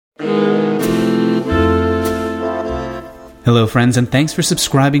Hello, friends, and thanks for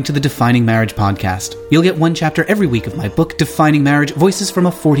subscribing to the Defining Marriage podcast. You'll get one chapter every week of my book, Defining Marriage, Voices from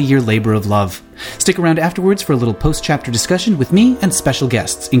a 40-Year Labor of Love. Stick around afterwards for a little post-chapter discussion with me and special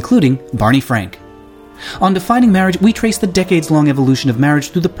guests, including Barney Frank. On Defining Marriage, we trace the decades-long evolution of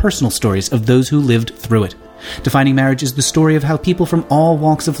marriage through the personal stories of those who lived through it. Defining Marriage is the story of how people from all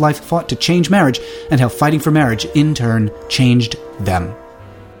walks of life fought to change marriage, and how fighting for marriage, in turn, changed them.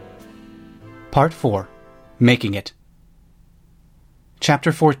 Part 4. Making It.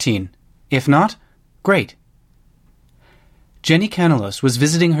 Chapter 14. If not, great. Jenny Canalos was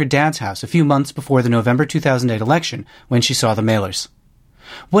visiting her dad's house a few months before the November 2008 election when she saw the mailers.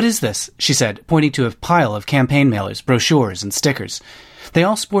 "What is this?" she said, pointing to a pile of campaign mailers, brochures, and stickers. They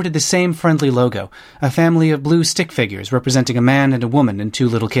all sported the same friendly logo, a family of blue stick figures representing a man and a woman and two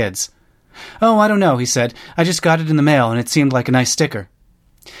little kids. "Oh, I don't know," he said. "I just got it in the mail and it seemed like a nice sticker."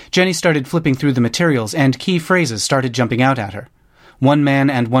 Jenny started flipping through the materials and key phrases started jumping out at her. One man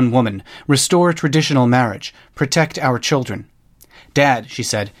and one woman, restore traditional marriage, protect our children. "Dad," she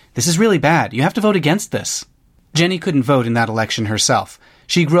said, "this is really bad. You have to vote against this." Jenny couldn't vote in that election herself.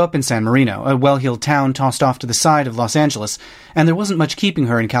 She grew up in San Marino, a well-heeled town tossed off to the side of Los Angeles, and there wasn't much keeping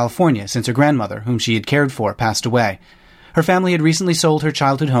her in California since her grandmother, whom she had cared for, passed away. Her family had recently sold her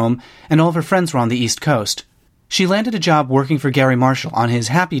childhood home, and all of her friends were on the East Coast. She landed a job working for Gary Marshall on his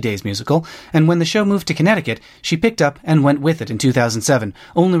Happy Days musical, and when the show moved to Connecticut, she picked up and went with it in 2007,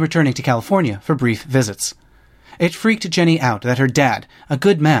 only returning to California for brief visits. It freaked Jenny out that her dad, a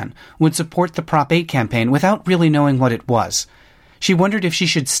good man, would support the Prop 8 campaign without really knowing what it was. She wondered if she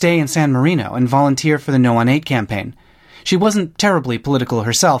should stay in San Marino and volunteer for the No on 8 campaign. She wasn't terribly political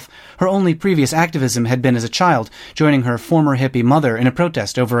herself. Her only previous activism had been as a child, joining her former hippie mother in a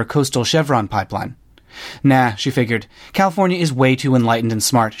protest over a coastal Chevron pipeline. Nah, she figured. California is way too enlightened and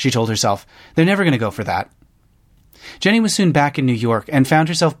smart, she told herself. They're never going to go for that. Jenny was soon back in New York and found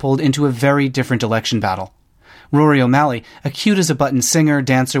herself pulled into a very different election battle. Rory O'Malley, a cute-as-a-button singer,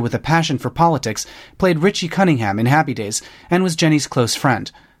 dancer with a passion for politics, played Richie Cunningham in Happy Days and was Jenny's close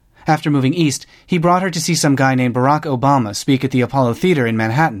friend. After moving east, he brought her to see some guy named Barack Obama speak at the Apollo Theater in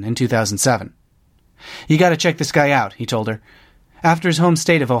Manhattan in 2007. "You gotta check this guy out," he told her. After his home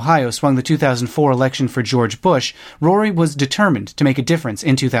state of Ohio swung the 2004 election for George Bush, Rory was determined to make a difference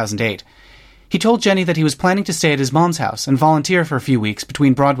in 2008. He told Jenny that he was planning to stay at his mom's house and volunteer for a few weeks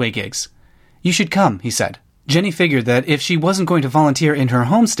between Broadway gigs. "You should come," he said. Jenny figured that if she wasn't going to volunteer in her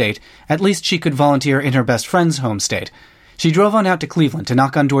home state, at least she could volunteer in her best friend's home state. She drove on out to Cleveland to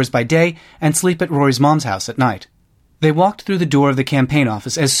knock on doors by day and sleep at Rory's mom's house at night. They walked through the door of the campaign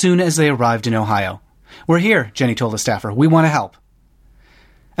office as soon as they arrived in Ohio. "We're here," Jenny told the staffer. "We want to help."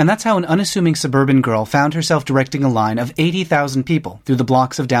 And that's how an unassuming suburban girl found herself directing a line of 80,000 people through the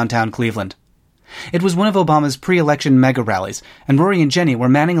blocks of downtown Cleveland. It was one of Obama's pre-election mega rallies, and Rory and Jenny were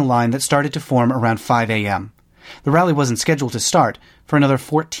manning a line that started to form around 5 a.m. The rally wasn't scheduled to start for another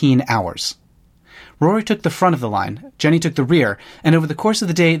 14 hours. Rory took the front of the line, Jenny took the rear, and over the course of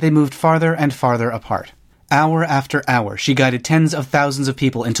the day they moved farther and farther apart. Hour after hour, she guided tens of thousands of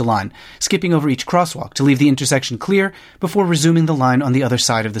people into line, skipping over each crosswalk to leave the intersection clear before resuming the line on the other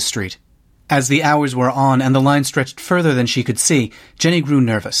side of the street. As the hours wore on and the line stretched further than she could see, Jenny grew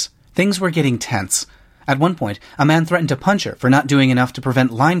nervous. Things were getting tense. At one point, a man threatened to punch her for not doing enough to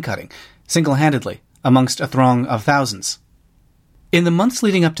prevent line cutting, single-handedly, amongst a throng of thousands. In the months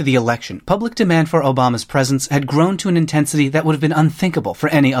leading up to the election, public demand for Obama's presence had grown to an intensity that would have been unthinkable for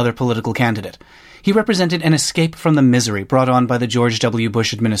any other political candidate. He represented an escape from the misery brought on by the George W.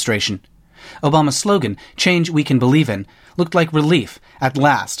 Bush administration. Obama's slogan, "Change we can believe in," looked like relief, at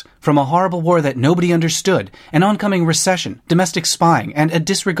last, from a horrible war that nobody understood, an oncoming recession, domestic spying, and a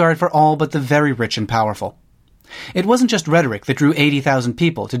disregard for all but the very rich and powerful. It wasn't just rhetoric that drew 80,000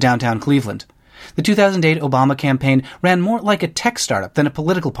 people to downtown Cleveland. The 2008 Obama campaign ran more like a tech startup than a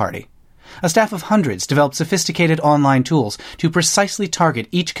political party. A staff of hundreds developed sophisticated online tools to precisely target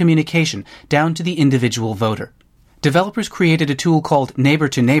each communication down to the individual voter. Developers created a tool called Neighbor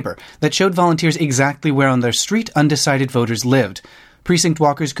to Neighbor that showed volunteers exactly where on their street undecided voters lived. Precinct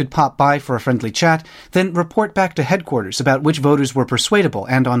walkers could pop by for a friendly chat, then report back to headquarters about which voters were persuadable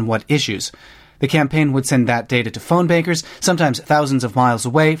and on what issues. The campaign would send that data to phone bankers, sometimes thousands of miles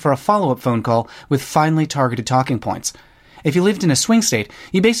away, for a follow-up phone call with finely targeted talking points. If you lived in a swing state,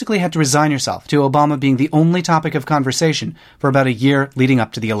 you basically had to resign yourself to Obama being the only topic of conversation for about a year leading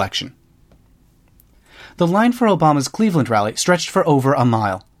up to the election. The line for Obama's Cleveland rally stretched for over a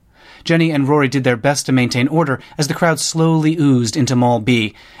mile. Jenny and Rory did their best to maintain order as the crowd slowly oozed into Mall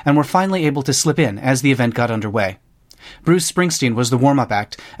B, and were finally able to slip in as the event got underway. Bruce Springsteen was the warm-up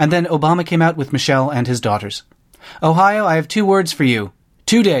act, and then Obama came out with Michelle and his daughters. "Ohio, I have 2 words for you.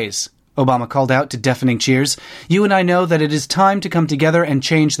 2 days," Obama called out to deafening cheers. "You and I know that it is time to come together and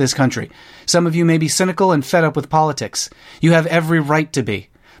change this country. Some of you may be cynical and fed up with politics. You have every right to be.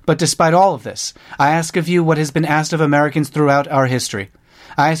 But despite all of this, I ask of you what has been asked of Americans throughout our history.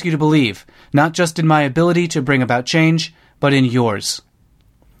 I ask you to believe, not just in my ability to bring about change, but in yours."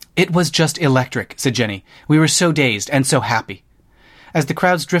 "It was just electric," said Jenny. "We were so dazed and so happy." As the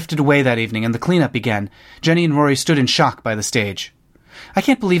crowds drifted away that evening and the cleanup began, Jenny and Rory stood in shock by the stage. "I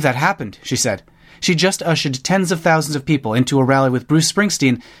can't believe that happened," she said. She just ushered tens of thousands of people into a rally with Bruce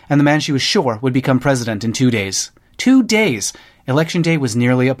Springsteen and the man she was sure would become president in 2 days. 2 days! Election day was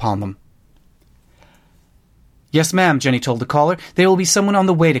nearly upon them. "Yes, ma'am," Jenny told the caller. "There will be someone on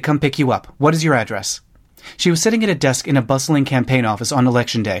the way to come pick you up. What is your address?" She was sitting at a desk in a bustling campaign office on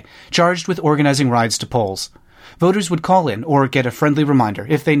Election Day, charged with organizing rides to polls. Voters would call in or get a friendly reminder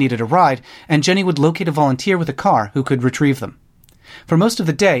if they needed a ride, and Jenny would locate a volunteer with a car who could retrieve them. For most of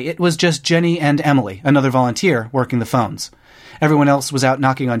the day, it was just Jenny and Emily, another volunteer, working the phones. Everyone else was out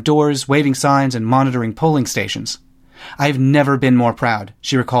knocking on doors, waving signs, and monitoring polling stations. "I've never been more proud,"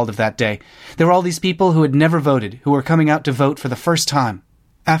 she recalled of that day. There were all these people who had never voted, who were coming out to vote for the first time.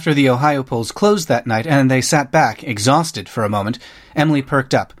 After the Ohio polls closed that night and they sat back, exhausted, for a moment, Emily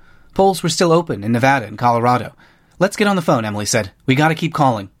perked up. Polls were still open in Nevada and Colorado. "Let's get on the phone," Emily said. "We gotta keep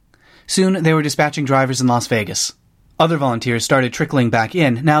calling." Soon they were dispatching drivers in Las Vegas. Other volunteers started trickling back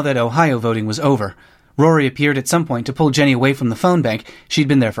in now that Ohio voting was over. Rory appeared at some point to pull Jenny away from the phone bank, she'd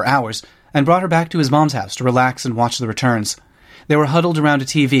been there for hours, and brought her back to his mom's house to relax and watch the returns. They were huddled around a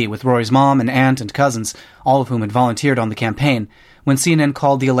TV with Rory's mom and aunt and cousins, all of whom had volunteered on the campaign, when CNN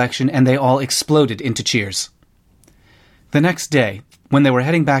called the election and they all exploded into cheers. The next day, when they were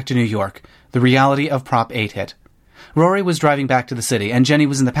heading back to New York, the reality of Prop 8 hit. Rory was driving back to the city, and Jenny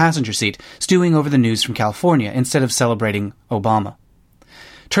was in the passenger seat, stewing over the news from California instead of celebrating Obama.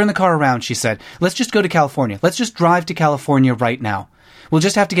 "Turn the car around," she said. "Let's just go to California. Let's just drive to California right now. We'll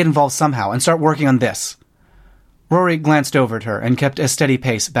just have to get involved somehow and start working on this." Rory glanced over at her and kept a steady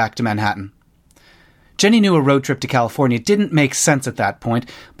pace back to Manhattan. Jenny knew a road trip to California didn't make sense at that point,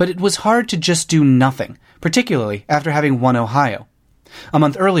 but it was hard to just do nothing, particularly after having won Ohio. A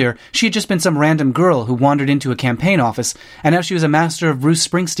month earlier, she had just been some random girl who wandered into a campaign office, and now she was a master of Bruce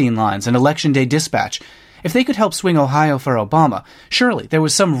Springsteen lines and Election Day dispatch. If they could help swing Ohio for Obama, surely there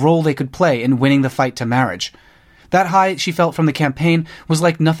was some role they could play in winning the fight to marriage. That high she felt from the campaign was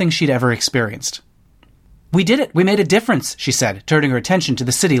like nothing she'd ever experienced. "We did it! We made a difference!" she said, turning her attention to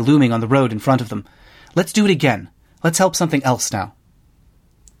the city looming on the road in front of them. "Let's do it again. Let's help something else now."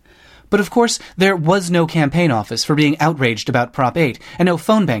 But of course, there was no campaign office for being outraged about Prop 8, and no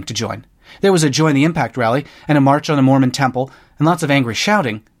phone bank to join. There was a Join the Impact rally, and a march on a Mormon temple, and lots of angry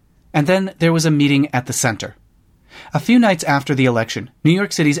shouting. And then there was a meeting at the center. A few nights after the election, New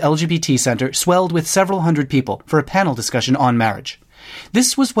York City's LGBT Center swelled with several hundred people for a panel discussion on marriage.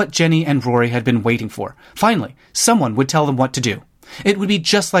 This was what Jenny and Rory had been waiting for. Finally, someone would tell them what to do. It would be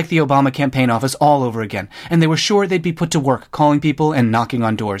just like the Obama campaign office all over again, and they were sure they'd be put to work calling people and knocking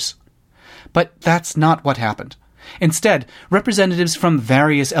on doors. But that's not what happened. Instead, representatives from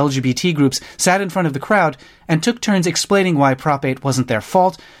various LGBT groups sat in front of the crowd and took turns explaining why Prop 8 wasn't their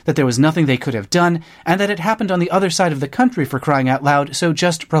fault, that there was nothing they could have done, and that it happened on the other side of the country, for crying out loud, so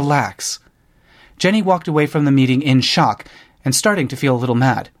just relax. Jenny walked away from the meeting in shock and starting to feel a little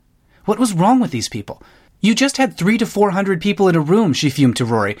mad. What was wrong with these people? "You just had 300 to 400 people in a room," she fumed to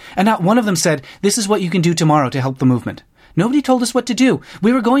Rory, "and not one of them said, 'This is what you can do tomorrow to help the movement.' Nobody told us what to do.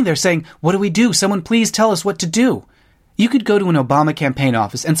 We were going there saying, 'What do we do? Someone please tell us what to do.' You could go to an Obama campaign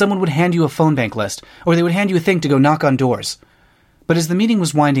office and someone would hand you a phone bank list, or they would hand you a thing to go knock on doors." But as the meeting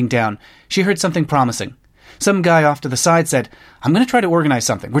was winding down, she heard something promising. Some guy off to the side said, "I'm going to try to organize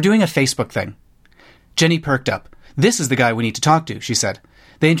something. We're doing a Facebook thing." Jenny perked up. "This is the guy we need to talk to," she said.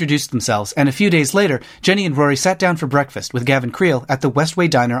 They introduced themselves, and a few days later, Jenny and Rory sat down for breakfast with Gavin Creel at the Westway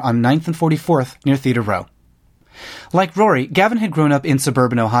Diner on 9th and 44th near Theater Row. Like Rory, Gavin had grown up in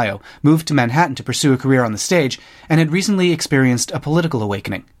suburban Ohio, moved to Manhattan to pursue a career on the stage, and had recently experienced a political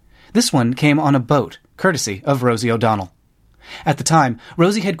awakening. This one came on a boat, courtesy of Rosie O'Donnell. At the time,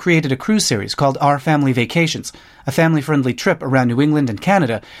 Rosie had created a cruise series called Our Family Vacations, a family-friendly trip around New England and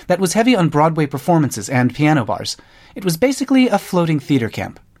Canada that was heavy on Broadway performances and piano bars. It was basically a floating theater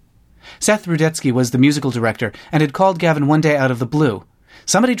camp. Seth Rudetsky was the musical director and had called Gavin one day out of the blue.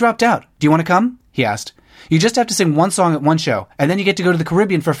 "Somebody dropped out. Do you want to come?" he asked. "You just have to sing one song at one show, and then you get to go to the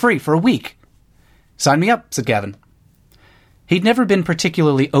Caribbean for free for a week." "Sign me up," said Gavin. He'd never been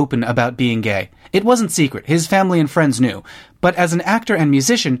particularly open about being gay. It wasn't secret. His family and friends knew. But as an actor and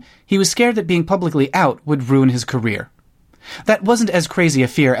musician, he was scared that being publicly out would ruin his career. That wasn't as crazy a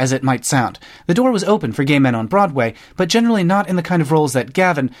fear as it might sound. The door was open for gay men on Broadway, but generally not in the kind of roles that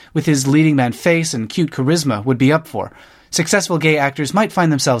Gavin, with his leading man face and cute charisma, would be up for. Successful gay actors might find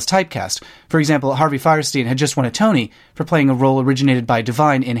themselves typecast. For example, Harvey Fierstein had just won a Tony for playing a role originated by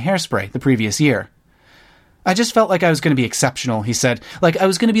Divine in Hairspray the previous year. I just felt like I was going to be exceptional, he said. Like I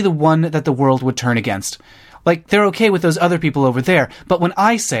was going to be the one that the world would turn against. Like, they're okay with those other people over there, but when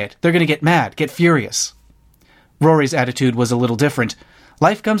I say it, they're going to get mad, get furious. Rory's attitude was a little different.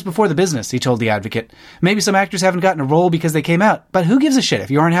 Life comes before the business, he told The Advocate. Maybe some actors haven't gotten a role because they came out, but who gives a shit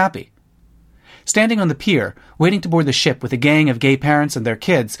if you aren't happy? Standing on the pier, waiting to board the ship with a gang of gay parents and their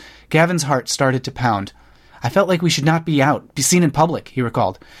kids, Gavin's heart started to pound. I felt like we should not be out, be seen in public, he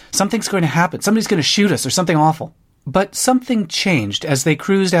recalled. Something's going to happen. Somebody's going to shoot us or something awful. But something changed as they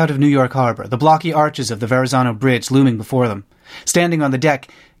cruised out of New York Harbor, the blocky arches of the Verrazano Bridge looming before them. Standing on the deck,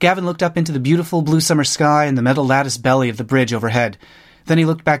 Gavin looked up into the beautiful blue summer sky and the metal lattice belly of the bridge overhead. Then he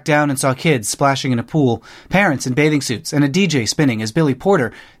looked back down and saw kids splashing in a pool, parents in bathing suits, and a DJ spinning as Billy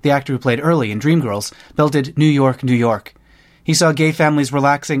Porter, the actor who played Early in Dreamgirls, belted New York, New York. He saw gay families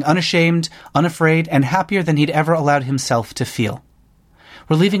relaxing, unashamed, unafraid, and happier than he'd ever allowed himself to feel.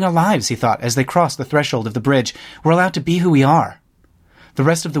 We're leaving our lives, he thought, as they crossed the threshold of the bridge. We're allowed to be who we are. The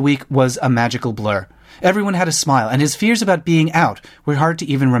rest of the week was a magical blur. Everyone had a smile, and his fears about being out were hard to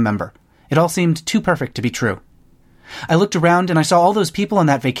even remember. It all seemed too perfect to be true. I looked around and I saw all those people on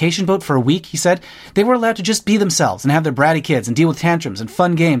that vacation boat for a week, he said. They were allowed to just be themselves and have their bratty kids and deal with tantrums and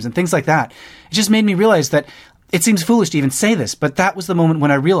fun games and things like that. It just made me realize that it seems foolish to even say this, but that was the moment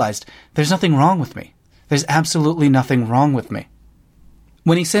when I realized there's nothing wrong with me. There's absolutely nothing wrong with me.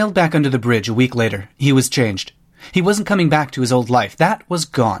 When he sailed back under the bridge a week later, he was changed. He wasn't coming back to his old life. That was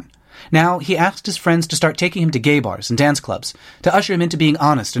gone. Now he asked his friends to start taking him to gay bars and dance clubs, to usher him into being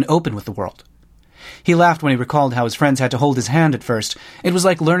honest and open with the world. He laughed when he recalled how his friends had to hold his hand at first. It was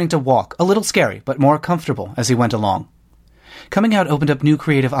like learning to walk, a little scary, but more comfortable as he went along. Coming out opened up new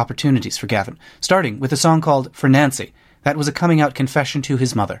creative opportunities for Gavin, starting with a song called For Nancy. That was a coming-out confession to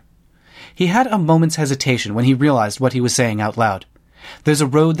his mother. He had a moment's hesitation when he realized what he was saying out loud. There's a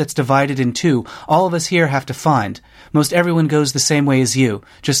road that's divided in two. All of us here have to find. Most everyone goes the same way as you.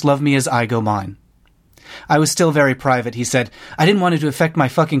 Just love me as I go mine. I was still very private, he said. I didn't want it to affect my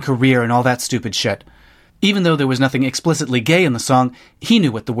fucking career and all that stupid shit. Even though there was nothing explicitly gay in the song, he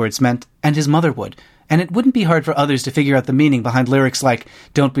knew what the words meant, and his mother would. And it wouldn't be hard for others to figure out the meaning behind lyrics like,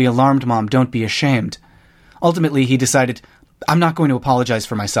 "Don't be alarmed, Mom, don't be ashamed." Ultimately, he decided, I'm not going to apologize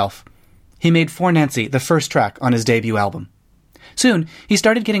for myself. He made For Nancy the first track on his debut album. Soon, he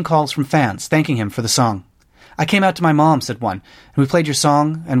started getting calls from fans thanking him for the song. I came out to my mom, said one, and we played your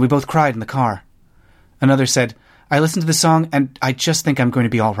song, and we both cried in the car. Another said, I listened to the song, and I just think I'm going to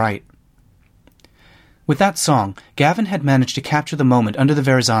be all right. With that song, Gavin had managed to capture the moment under the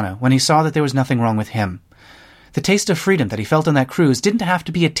Verrazano when he saw that there was nothing wrong with him. The taste of freedom that he felt on that cruise didn't have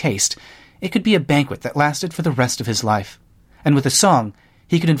to be a taste. It could be a banquet that lasted for the rest of his life. And with a song,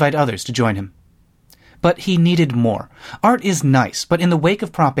 he could invite others to join him. But he needed more. Art is nice, but in the wake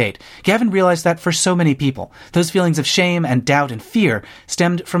of Prop 8, Gavin realized that for so many people, those feelings of shame and doubt and fear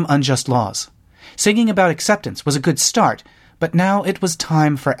stemmed from unjust laws. Singing about acceptance was a good start, but now it was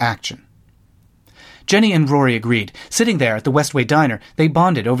time for action. Jenny and Rory agreed. Sitting there at the Westway Diner, they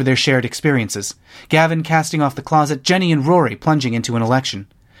bonded over their shared experiences. Gavin casting off the closet, Jenny and Rory plunging into an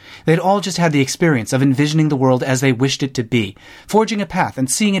election. They'd all just had the experience of envisioning the world as they wished it to be, forging a path and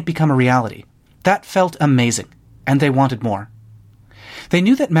seeing it become a reality. That felt amazing, and they wanted more. They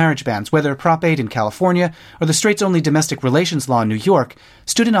knew that marriage bans, whether Prop 8 in California or the straights-only domestic relations law in New York,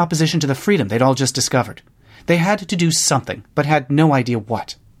 stood in opposition to the freedom they'd all just discovered. They had to do something, but had no idea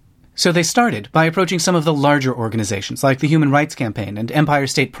what. So they started by approaching some of the larger organizations, like the Human Rights Campaign and Empire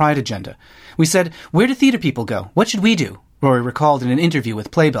State Pride Agenda. We said, where do theater people go? What should we do? Rory recalled in an interview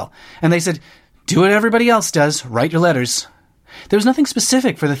with Playbill. And they said, do what everybody else does, write your letters. There was nothing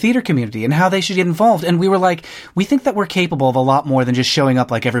specific for the theater community and how they should get involved, and we were like, we think that we're capable of a lot more than just showing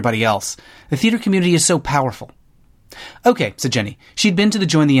up like everybody else. The theater community is so powerful. Okay, said Jenny. She'd been to the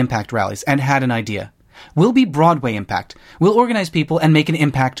Join the Impact rallies and had an idea. We'll be Broadway Impact. We'll organize people and make an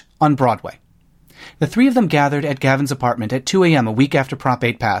impact on Broadway. The three of them gathered at Gavin's apartment at 2 a.m. a week after Prop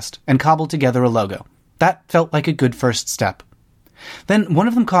 8 passed and cobbled together a logo. That felt like a good first step. Then one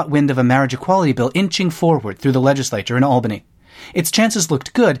of them caught wind of a marriage equality bill inching forward through the legislature in Albany. Its chances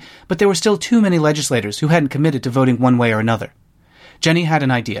looked good, but there were still too many legislators who hadn't committed to voting one way or another. Jenny had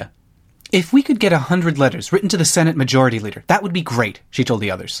an idea. "If we could get 100 letters written to the Senate Majority Leader, that would be great," she told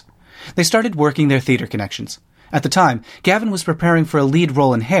the others. They started working their theater connections. At the time, Gavin was preparing for a lead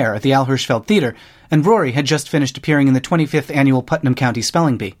role in Hair at the Al Hirschfeld Theater, and Rory had just finished appearing in the 25th Annual Putnam County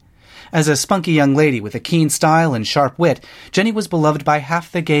Spelling Bee. As a spunky young lady with a keen style and sharp wit, Jenny was beloved by half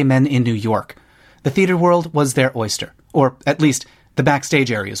the gay men in New York. The theater world was their oyster, or at least the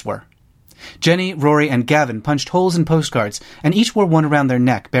backstage areas were. Jenny, Rory, and Gavin punched holes in postcards, and each wore one around their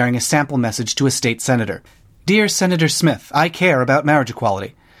neck bearing a sample message to a state senator. "Dear Senator Smith, I care about marriage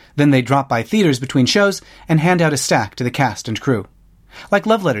equality." Then they'd drop by theaters between shows and hand out a stack to the cast and crew. Like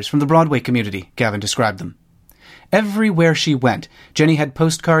love letters from the Broadway community, Gavin described them. Everywhere she went, Jenny had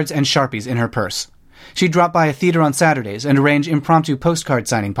postcards and Sharpies in her purse. She'd drop by a theater on Saturdays and arrange impromptu postcard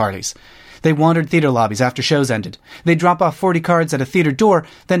signing parties. They wandered theater lobbies after shows ended. They'd drop off 40 cards at a theater door,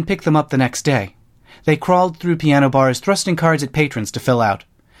 then pick them up the next day. They crawled through piano bars, thrusting cards at patrons to fill out.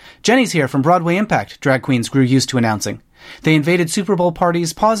 "Jenny's here from Broadway Impact," drag queens grew used to announcing. They invaded Super Bowl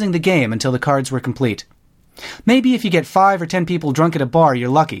parties, pausing the game until the cards were complete. "Maybe if you get 5 or 10 people drunk at a bar, you're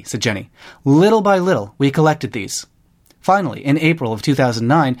lucky," said Jenny. "Little by little, we collected these." Finally, in April of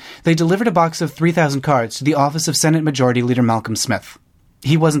 2009, they delivered a box of 3,000 cards to the office of Senate Majority Leader Malcolm Smith.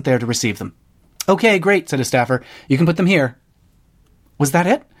 He wasn't there to receive them. "Okay, great," said a staffer. "You can put them here." Was that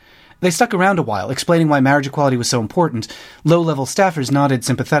it? They stuck around a while, explaining why marriage equality was so important. Low-level staffers nodded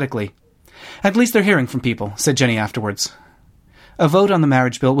sympathetically. "At least they're hearing from people," said Jenny afterwards. A vote on the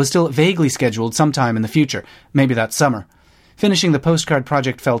marriage bill was still vaguely scheduled sometime in the future, maybe that summer. Finishing the postcard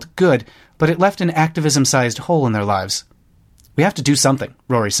project felt good, but it left an activism-sized hole in their lives. "We have to do something,"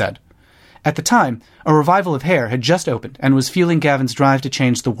 Rory said. At the time, a revival of Hair had just opened and was fueling Gavin's drive to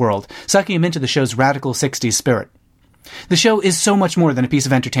change the world, sucking him into the show's radical 60s spirit. "The show is so much more than a piece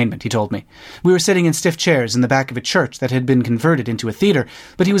of entertainment," he told me. "We were sitting in stiff chairs in the back of a church that had been converted into a theater,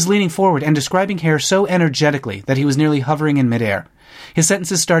 but he was leaning forward and describing Hair so energetically that he was nearly hovering in midair. His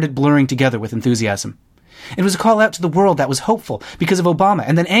sentences started blurring together with enthusiasm. It was a call out to the world that was hopeful because of Obama,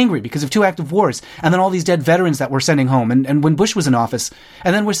 and then angry because of 2 active wars, and then all these dead veterans that we're sending home, and when Bush was in office,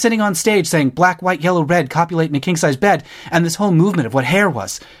 and then we're sitting on stage saying black, white, yellow, red, copulate in a king-size bed, and this whole movement of what Hair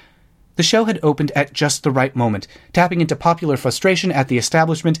was." The show had opened at just the right moment, tapping into popular frustration at the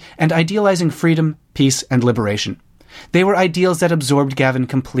establishment and idealizing freedom, peace, and liberation. They were ideals that absorbed Gavin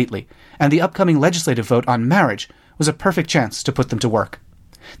completely, and the upcoming legislative vote on marriage was a perfect chance to put them to work.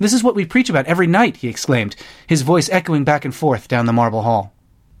 "This is what we preach about every night," he exclaimed, his voice echoing back and forth down the marble hall.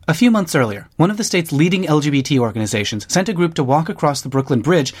 A few months earlier, one of the state's leading LGBT organizations sent a group to walk across the Brooklyn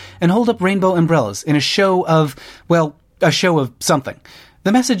Bridge and hold up rainbow umbrellas in a show of something.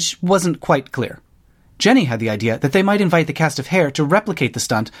 The message wasn't quite clear. Jenny had the idea that they might invite the cast of Hair to replicate the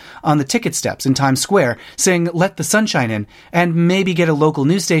stunt on the ticket steps in Times Square, sing "Let the Sunshine In," and maybe get a local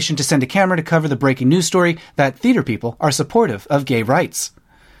news station to send a camera to cover the breaking news story that theater people are supportive of gay rights.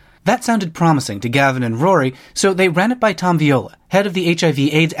 That sounded promising to Gavin and Rory, so they ran it by Tom Viola, head of the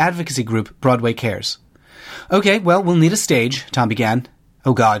HIV/AIDS advocacy group Broadway Cares. "Okay, well, we'll need a stage," Tom began.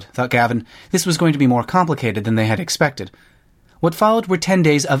 Oh God, thought Gavin, this was going to be more complicated than they had expected. What followed were 10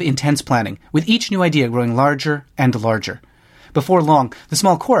 days of intense planning, with each new idea growing larger and larger. Before long, the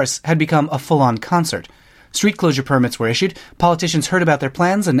small chorus had become a full-on concert. Street closure permits were issued, politicians heard about their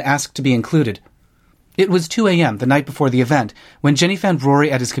plans and asked to be included. It was 2 a.m. the night before the event when Jenny found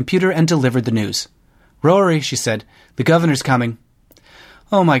Rory at his computer and delivered the news. "Rory," she said, "the governor's coming."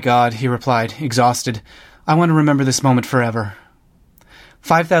 "Oh my God," he replied, exhausted. "I want to remember this moment forever."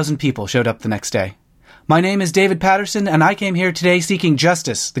 5,000 people showed up the next day. "My name is David Patterson, and I came here today seeking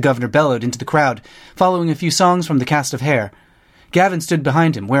justice," the governor bellowed into the crowd, following a few songs from the cast of Hair. Gavin stood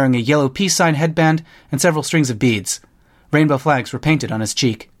behind him, wearing a yellow peace sign headband and several strings of beads. Rainbow flags were painted on his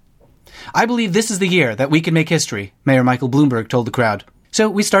cheek. "I believe this is the year that we can make history," Mayor Michael Bloomberg told the crowd. "So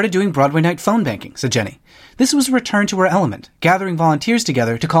we started doing Broadway night phone banking," said Jenny. "This was a return to our element, gathering volunteers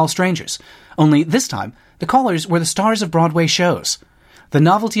together to call strangers. Only this time, the callers were the stars of Broadway shows. The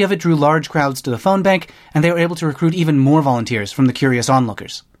novelty of it drew large crowds to the phone bank, and they were able to recruit even more volunteers from the curious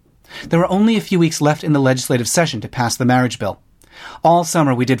onlookers. There were only a few weeks left in the legislative session to pass the marriage bill. All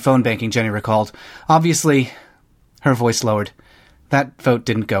summer we did phone banking, Jenny recalled. Obviously, her voice lowered. That vote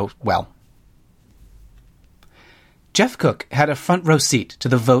didn't go well. Jeff Cook had a front-row seat to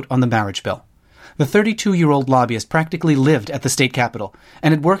the vote on the marriage bill. The 32-year-old lobbyist practically lived at the state capitol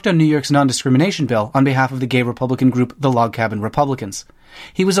and had worked on New York's non-discrimination bill on behalf of the gay Republican group the Log Cabin Republicans.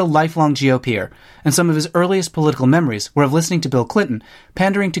 He was a lifelong GOPer, and some of his earliest political memories were of listening to Bill Clinton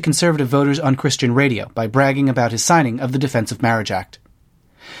pandering to conservative voters on Christian radio by bragging about his signing of the Defense of Marriage Act.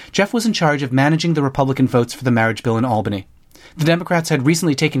 Jeff was in charge of managing the Republican votes for the marriage bill in Albany. The Democrats had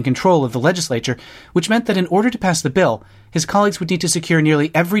recently taken control of the legislature, which meant that in order to pass the bill, his colleagues would need to secure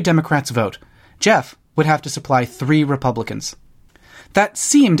nearly every Democrat's vote. Jeff would have to supply 3 Republicans. That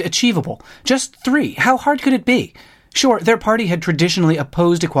seemed achievable. Just 3. How hard could it be? Sure, their party had traditionally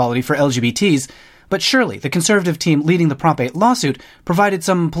opposed equality for LGBTs, but surely the conservative team leading the Prop 8 lawsuit provided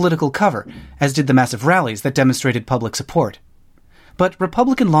some political cover, as did the massive rallies that demonstrated public support. But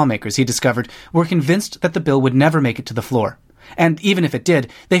Republican lawmakers, he discovered, were convinced that the bill would never make it to the floor. And even if it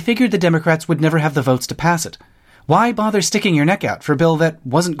did, they figured the Democrats would never have the votes to pass it. Why bother sticking your neck out for a bill that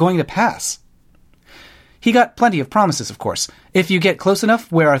wasn't going to pass? He got plenty of promises, of course. If you get close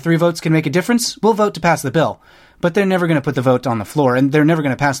enough where our 3 votes can make a difference, we'll vote to pass the bill. But they're never going to put the vote on the floor, and they're never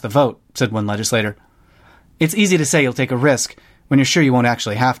going to pass the vote, said one legislator. It's easy to say you'll take a risk when you're sure you won't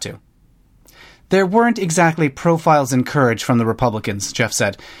actually have to. There weren't exactly profiles in courage from the Republicans, Jeff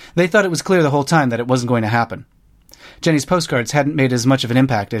said. They thought it was clear the whole time that it wasn't going to happen. Jenny's postcards hadn't made as much of an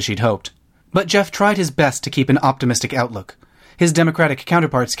impact as she'd hoped. But Jeff tried his best to keep an optimistic outlook. His Democratic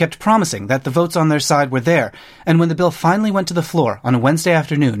counterparts kept promising that the votes on their side were there, and when the bill finally went to the floor on a Wednesday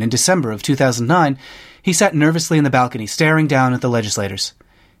afternoon in December of 2009, he sat nervously in the balcony staring down at the legislators.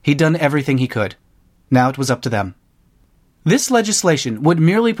 He'd done everything he could. Now it was up to them. This legislation would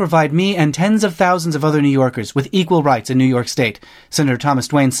merely provide me and tens of thousands of other New Yorkers with equal rights in New York State, Senator Thomas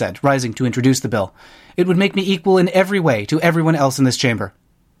Dwayne said, rising to introduce the bill. It would make me equal in every way to everyone else in this chamber.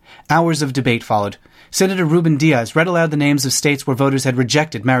 Hours of debate followed. Senator Ruben Diaz read aloud the names of states where voters had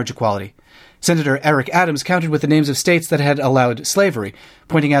rejected marriage equality. Senator Eric Adams countered with the names of states that had allowed slavery,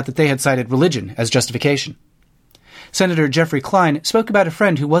 pointing out that they had cited religion as justification. Senator Jeffrey Klein spoke about a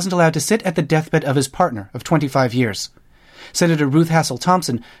friend who wasn't allowed to sit at the deathbed of his partner of 25 years. Senator Ruth Hassel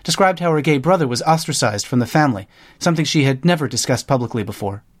Thompson described how her gay brother was ostracized from the family, something she had never discussed publicly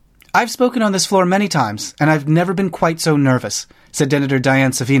before. "I've spoken on this floor many times, and I've never been quite so nervous," said Senator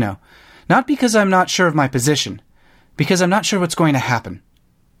Diane Savino. "Not because I'm not sure of my position, because I'm not sure what's going to happen."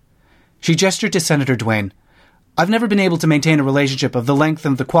 She gestured to Senator Dwayne. "I've never been able to maintain a relationship of the length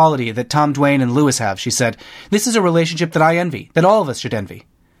and the quality that Tom Dwayne and Lewis have," she said. "This is a relationship that I envy, that all of us should envy."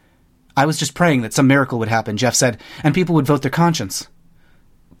 "I was just praying that some miracle would happen," Jeff said, "and people would vote their conscience."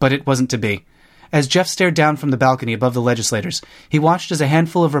 But it wasn't to be. As Jeff stared down from the balcony above the legislators, he watched as a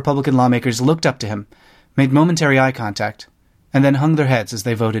handful of Republican lawmakers looked up to him, made momentary eye contact, and then hung their heads as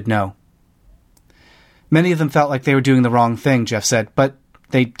they voted no. Many of them felt like they were doing the wrong thing, Jeff said, but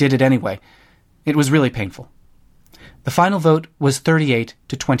they did it anyway. It was really painful. The final vote was 38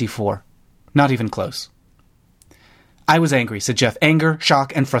 to 24. Not even close. "I was angry," said Jeff. "Anger,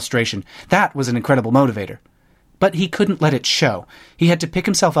 shock, and frustration. That was an incredible motivator." But he couldn't let it show. He had to pick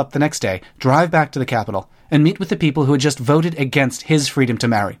himself up the next day, drive back to the Capitol, and meet with the people who had just voted against his freedom to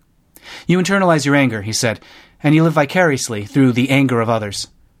marry. "You internalize your anger," he said, "and you live vicariously through the anger of others."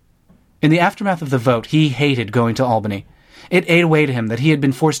 In the aftermath of the vote, he hated going to Albany. It ate away to him that he had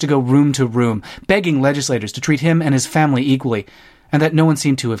been forced to go room to room, begging legislators to treat him and his family equally, and that no one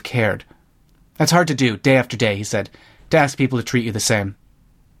seemed to have cared. "That's hard to do, day after day," he said, "to ask people to treat you the same."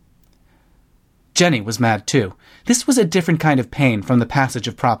 Jenny was mad, too. This was a different kind of pain from the passage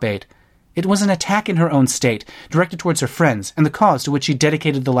of Prop 8. It was an attack in her own state, directed towards her friends and the cause to which she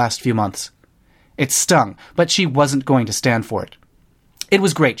dedicated the last few months. It stung, but she wasn't going to stand for it. "It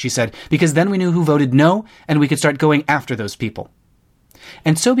was great," she said, "because then we knew who voted no, and we could start going after those people."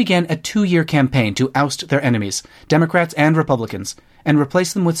 And so began a 2-year campaign to oust their enemies, Democrats and Republicans, and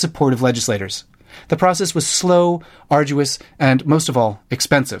replace them with supportive legislators. The process was slow, arduous, and, most of all,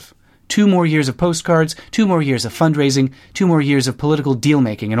 expensive. 2 more years of postcards, 2 more years of fundraising, 2 more years of political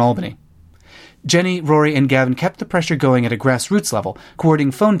deal-making in Albany. Jenny, Rory, and Gavin kept the pressure going at a grassroots level,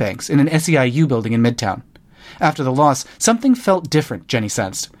 coordinating phone banks in an SEIU building in Midtown. After the loss, something felt different, Jenny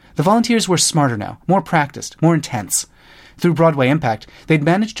sensed. The volunteers were smarter now, more practiced, more intense. Through Broadway Impact, they'd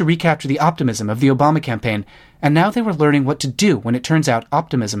managed to recapture the optimism of the Obama campaign, and now they were learning what to do when it turns out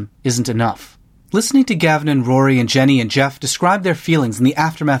optimism isn't enough. Listening to Gavin and Rory and Jenny and Jeff describe their feelings in the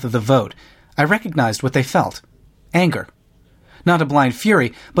aftermath of the vote, I recognized what they felt. Anger. Not a blind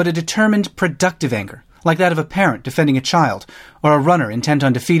fury, but a determined, productive anger, like that of a parent defending a child, or a runner intent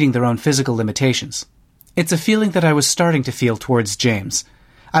on defeating their own physical limitations. It's a feeling that I was starting to feel towards James.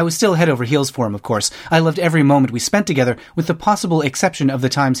 I was still head over heels for him, of course. I loved every moment we spent together, with the possible exception of the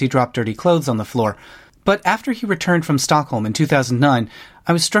times he dropped dirty clothes on the floor. But after he returned from Stockholm in 2009,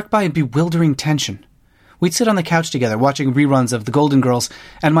 I was struck by a bewildering tension. We'd sit on the couch together watching reruns of The Golden Girls,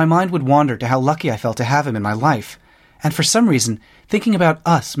 and my mind would wander to how lucky I felt to have him in my life. And for some reason, thinking about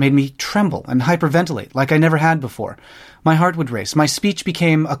us made me tremble and hyperventilate like I never had before. My heart would race. My speech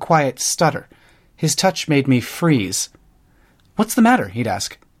became a quiet stutter. His touch made me freeze. "What's the matter?" he'd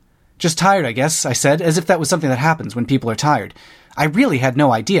ask. "Just tired, I guess," I said, as if that was something that happens when people are tired. I really had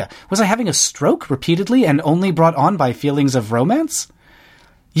no idea. Was I having a stroke repeatedly and only brought on by feelings of romance?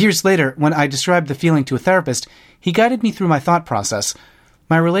 Years later, when I described the feeling to a therapist, he guided me through my thought process.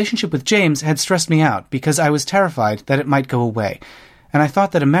 My relationship with James had stressed me out because I was terrified that it might go away, and I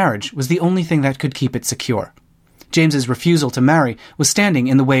thought that a marriage was the only thing that could keep it secure. James's refusal to marry was standing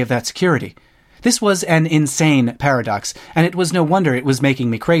in the way of that security. This was an insane paradox, and it was no wonder it was making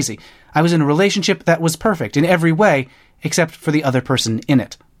me crazy. I was in a relationship that was perfect in every way, except for the other person in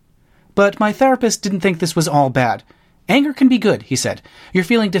it. But my therapist didn't think this was all bad. "Anger can be good," he said. "You're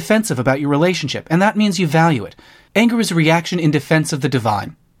feeling defensive about your relationship, and that means you value it. Anger is a reaction in defense of the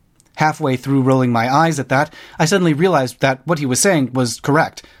divine." Halfway through rolling my eyes at that, I suddenly realized that what he was saying was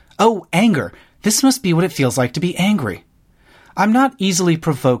correct. Oh, anger! This must be what it feels like to be angry. I'm not easily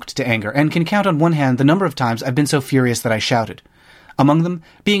provoked to anger, and can count on one hand the number of times I've been so furious that I shouted. Among them,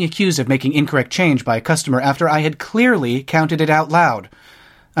 being accused of making incorrect change by a customer after I had clearly counted it out loud.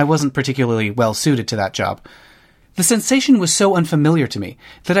 I wasn't particularly well suited to that job. The sensation was so unfamiliar to me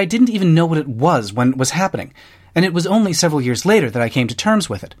that I didn't even know what it was when it was happening, and it was only several years later that I came to terms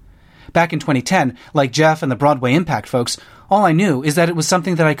with it. Back in 2010, like Jeff and the Broadway Impact folks, all I knew is that it was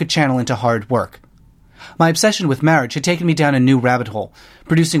something that I could channel into hard work. My obsession with marriage had taken me down a new rabbit hole,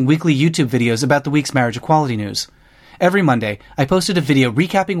 producing weekly YouTube videos about the week's marriage equality news. Every Monday, I posted a video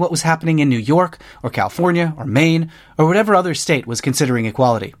recapping what was happening in New York, or California, or Maine, or whatever other state was considering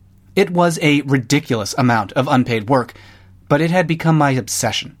equality. It was a ridiculous amount of unpaid work, but it had become my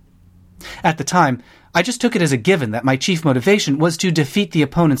obsession. At the time, I just took it as a given that my chief motivation was to defeat the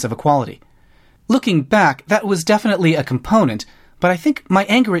opponents of equality. Looking back, that was definitely a component, but I think my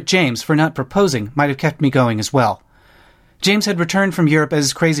anger at James for not proposing might have kept me going as well. James had returned from Europe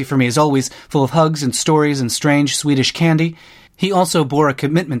as crazy for me as always, full of hugs and stories and strange Swedish candy. He also bore a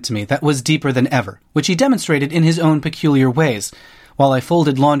commitment to me that was deeper than ever, which he demonstrated in his own peculiar ways. While I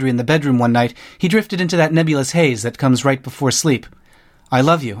folded laundry in the bedroom one night, he drifted into that nebulous haze that comes right before sleep. "I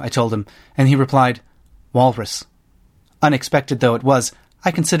love you," I told him, and he replied, "Walrus." Unexpected though it was, I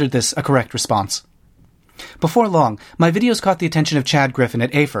considered this a correct response. Before long, my videos caught the attention of Chad Griffin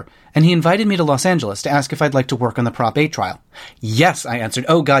at AFER, and he invited me to Los Angeles to ask if I'd like to work on the Prop 8 trial. "Yes," I answered.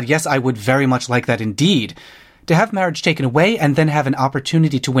 "Oh God, yes, I would very much like that indeed." To have marriage taken away and then have an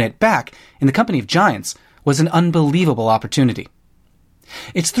opportunity to win it back in the company of giants was an unbelievable opportunity.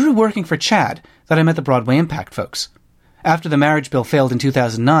 It's through working for Chad that I met the Broadway Impact folks. After the marriage bill failed in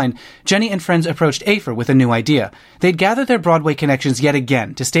 2009, Jenny and friends approached AFER with a new idea. They'd gather their Broadway connections yet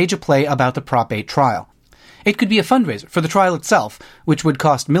again to stage a play about the Prop 8 trial. It could be a fundraiser for the trial itself, which would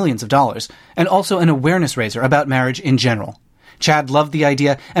cost millions of dollars, and also an awareness raiser about marriage in general. Chad loved the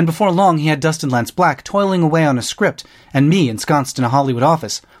idea, and before long he had Dustin Lance Black toiling away on a script, and me ensconced in a Hollywood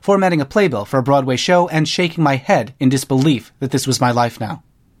office, formatting a playbill for a Broadway show and shaking my head in disbelief that this was my life now.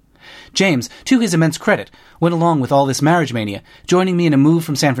 James, to his immense credit, went along with all this marriage mania, joining me in a move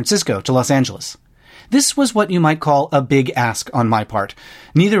from San Francisco to Los Angeles. This was what you might call a big ask on my part.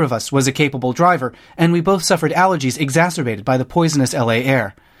 Neither of us was a capable driver, and we both suffered allergies exacerbated by the poisonous LA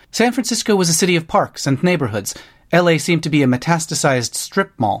air. San Francisco was a city of parks and neighborhoods. LA seemed to be a metastasized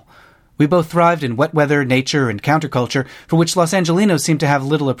strip mall. We both thrived in wet weather, nature, and counterculture, for which Los Angelinos seemed to have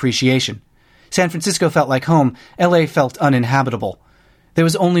little appreciation. San Francisco felt like home, LA felt uninhabitable. There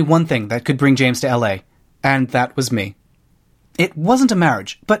was only one thing that could bring James to LA, and that was me. It wasn't a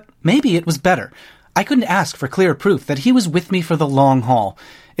marriage, but maybe it was better. I couldn't ask for clearer proof that he was with me for the long haul.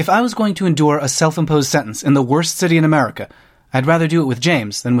 If I was going to endure a self-imposed sentence in the worst city in America, I'd rather do it with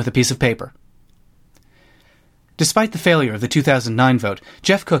James than with a piece of paper. Despite the failure of the 2009 vote,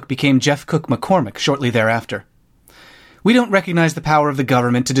 Jeff Cook became Jeff Cook McCormick shortly thereafter. "We don't recognize the power of the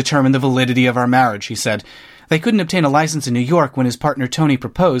government to determine the validity of our marriage," he said. They couldn't obtain a license in New York when his partner Tony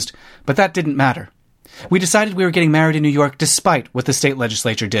proposed, but that didn't matter. We decided we were getting married in New York despite what the state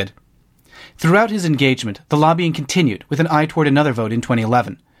legislature did. Throughout his engagement, the lobbying continued, with an eye toward another vote in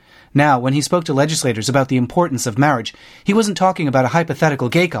 2011. Now, when he spoke to legislators about the importance of marriage, he wasn't talking about a hypothetical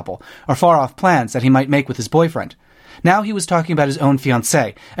gay couple or far-off plans that he might make with his boyfriend. Now he was talking about his own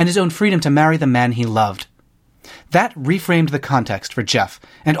fiancée and his own freedom to marry the man he loved. That reframed the context for Jeff,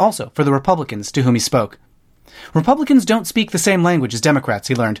 and also for the Republicans to whom he spoke. Republicans don't speak the same language as Democrats,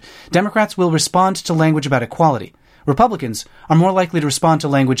 he learned. Democrats will respond to language about equality. Republicans are more likely to respond to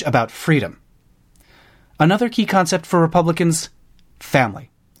language about freedom. Another key concept for Republicans: family.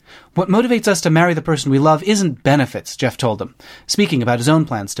 What motivates us to marry the person we love isn't benefits, Jeff told them, speaking about his own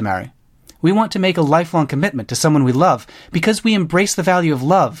plans to marry. We want to make a lifelong commitment to someone we love because we embrace the value of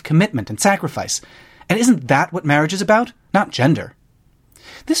love, commitment, and sacrifice. And isn't that what marriage is about? not gender.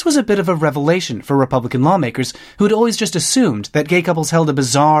 This was a bit of a revelation for Republican lawmakers who had always just assumed that gay couples held a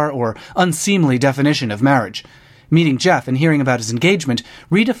bizarre or unseemly definition of marriage. Meeting Jeff and hearing about his engagement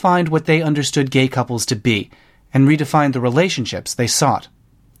redefined what they understood gay couples to be, and redefined the relationships they sought.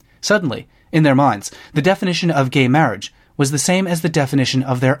 Suddenly, in their minds, the definition of gay marriage was the same as the definition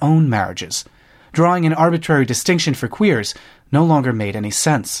of their own marriages. Drawing an arbitrary distinction for queers no longer made any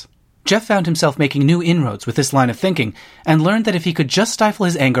sense. Jeff found himself making new inroads with this line of thinking, and learned that if he could just stifle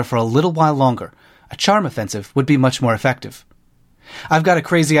his anger for a little while longer, a charm offensive would be much more effective. "I've got a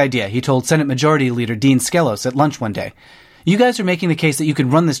crazy idea," he told Senate Majority Leader Dean Skelos at lunch one day. "You guys are making the case that you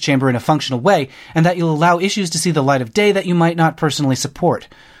can run this chamber in a functional way, and that you'll allow issues to see the light of day that you might not personally support.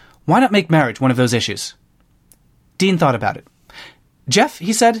 Why not make marriage one of those issues?" Dean thought about it. "Jeff,"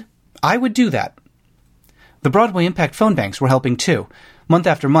 he said, "I would do that." The Broadway Impact phone banks were helping too. Month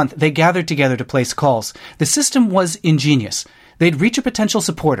after month, they gathered together to place calls. The system was ingenious. They'd reach a potential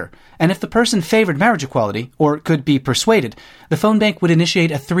supporter, and if the person favored marriage equality, or could be persuaded, the phone bank would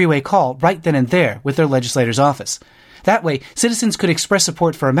initiate a three-way call right then and there with their legislator's office. That way, citizens could express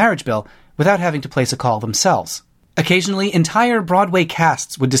support for a marriage bill without having to place a call themselves. Occasionally, entire Broadway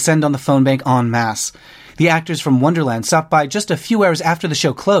casts would descend on the phone bank en masse. The actors from Wonderland stopped by just a few hours after the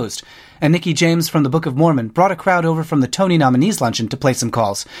show closed, and Nikki James from the Book of Mormon brought a crowd over from the Tony nominees luncheon to place some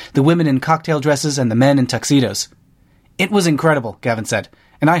calls, the women in cocktail dresses and the men in tuxedos. "It was incredible," Gavin said,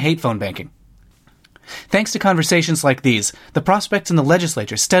 "and I hate phone banking." Thanks to conversations like these, the prospects in the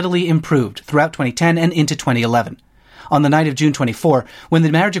legislature steadily improved throughout 2010 and into 2011. On the night of June 24, when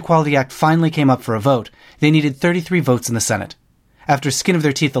the Marriage Equality Act finally came up for a vote, they needed 33 votes in the Senate. After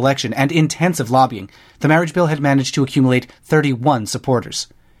skin-of-their-teeth election and intensive lobbying, the marriage bill had managed to accumulate 31 supporters.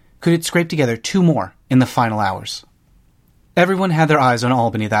 Could it scrape together 2 more in the final hours? Everyone had their eyes on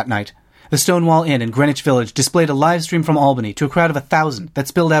Albany that night. The Stonewall Inn in Greenwich Village displayed a live stream from Albany to a crowd of 1,000 that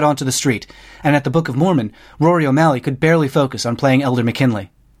spilled out onto the street, and at the Book of Mormon, Rory O'Malley could barely focus on playing Elder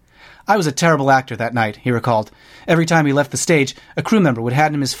McKinley. "I was a terrible actor that night," he recalled. "Every time he left the stage, a crew member would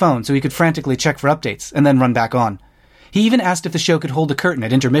hand him his phone so he could frantically check for updates and then run back on. He even asked if the show could hold the curtain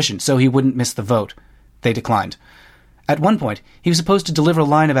at intermission so he wouldn't miss the vote. They declined. At one point, he was supposed to deliver a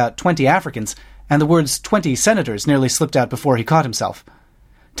line about 20 Africans, and the words 20 senators nearly slipped out before he caught himself.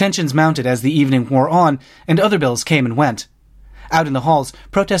 Tensions mounted as the evening wore on, and other bills came and went. Out in the halls,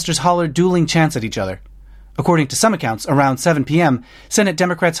 protesters hollered dueling chants at each other. According to some accounts, around 7 p.m., Senate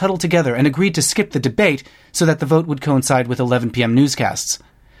Democrats huddled together and agreed to skip the debate so that the vote would coincide with 11 p.m. newscasts.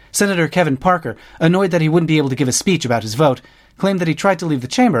 Senator Kevin Parker, annoyed that he wouldn't be able to give a speech about his vote, claimed that he tried to leave the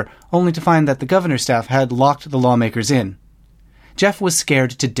chamber, only to find that the governor's staff had locked the lawmakers in. Jeff was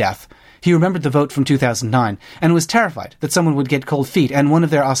scared to death. He remembered the vote from 2009, and was terrified that someone would get cold feet and one of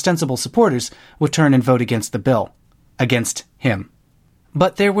their ostensible supporters would turn and vote against the bill. Against him.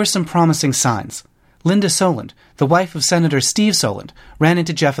 But there were some promising signs. Linda Soland, the wife of Senator Steve Soland, ran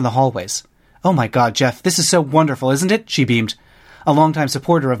into Jeff in the hallways. "Oh my God, Jeff, this is so wonderful, isn't it?" she beamed. A longtime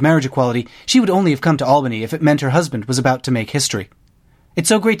supporter of marriage equality, she would only have come to Albany if it meant her husband was about to make history. "It's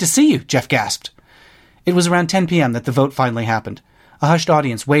so great to see you," Jeff gasped. It was around 10 p.m. that the vote finally happened. A hushed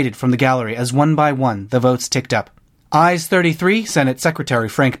audience waited from the gallery as one by one the votes ticked up. Ayes 33, Senate Secretary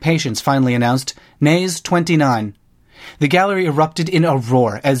Frank Patience finally announced. Nays 29. The gallery erupted in a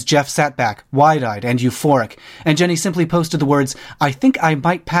roar as Jeff sat back, wide-eyed and euphoric, and Jenny simply posted the words, "I think I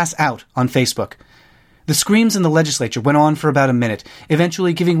might pass out," on Facebook. The screams in the legislature went on for about a minute,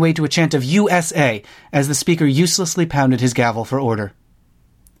 eventually giving way to a chant of USA as the speaker uselessly pounded his gavel for order.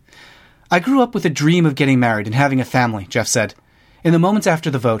 "I grew up with a dream of getting married and having a family," Jeff said. In the moments after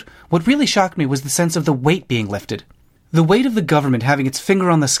the vote, what really shocked me was the sense of the weight being lifted. The weight of the government having its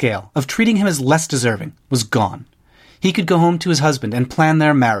finger on the scale, of treating him as less deserving, was gone. He could go home to his husband and plan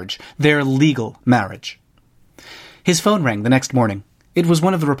their marriage, their legal marriage. His phone rang the next morning. It was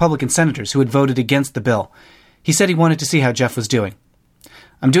one of the Republican senators who had voted against the bill. He said he wanted to see how Jeff was doing.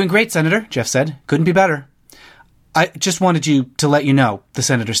 "I'm doing great, Senator," Jeff said. "Couldn't be better." "I just wanted you to let you know," the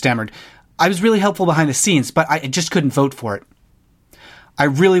senator stammered. "I was really helpful behind the scenes, but I just couldn't vote for it." "I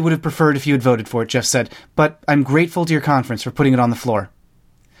really would have preferred if you had voted for it," Jeff said, "but I'm grateful to your conference for putting it on the floor."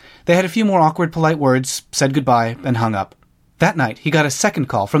 They had a few more awkward, polite words, said goodbye, and hung up. That night, he got a second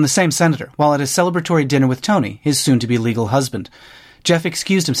call from the same senator while at a celebratory dinner with Tony, his soon-to-be legal husband. Jeff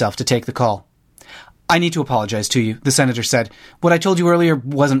excused himself to take the call. "I need to apologize to you," the senator said. "What I told you earlier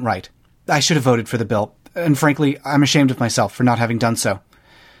wasn't right. I should have voted for the bill, and frankly, I'm ashamed of myself for not having done so."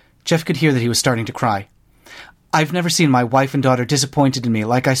 Jeff could hear that he was starting to cry. "I've never seen my wife and daughter disappointed in me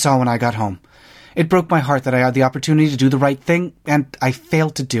like I saw when I got home. It broke my heart that I had the opportunity to do the right thing, and I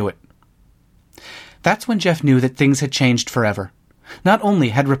failed to do it." That's when Jeff knew that things had changed forever. Not only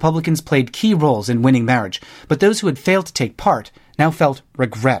had Republicans played key roles in winning marriage, but those who had failed to take part now felt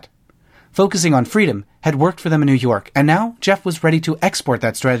regret. Focusing on freedom had worked for them in New York, and now Jeff was ready to export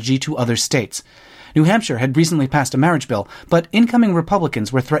that strategy to other states. New Hampshire had recently passed a marriage bill, but incoming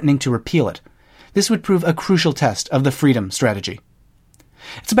Republicans were threatening to repeal it. This would prove a crucial test of the freedom strategy.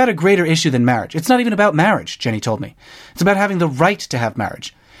 It's about a greater issue than marriage. It's not even about marriage, Jenny told me. It's about having the right to have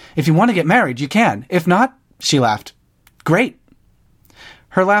marriage. If you want to get married, you can. If not, she laughed. Great.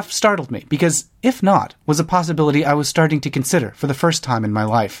 Her laugh startled me, because if not was a possibility I was starting to consider for the first time in my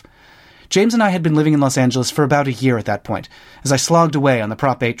life. James and I had been living in Los Angeles for about a year at that point, as I slogged away on the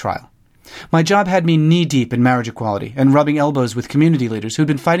Prop 8 trial. My job had me knee-deep in marriage equality and rubbing elbows with community leaders who'd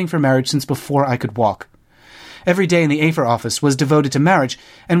been fighting for marriage since before I could walk. Every day in the AFER office was devoted to marriage,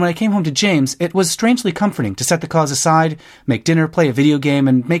 and when I came home to James, it was strangely comforting to set the cause aside, make dinner, play a video game,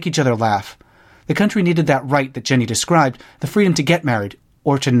 and make each other laugh. The country needed that right that Jenny described, the freedom to get married,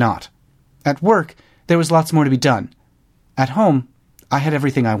 or to not. At work, there was lots more to be done. At home, I had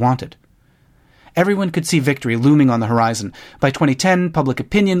everything I wanted. Everyone could see victory looming on the horizon. By 2010, public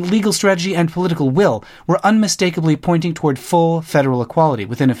opinion, legal strategy, and political will were unmistakably pointing toward full federal equality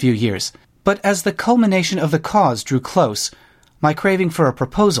within a few years. But as the culmination of the cause drew close, my craving for a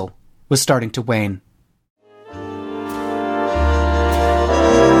proposal was starting to wane.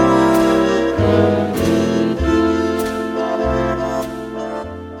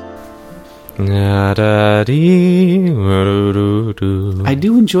 I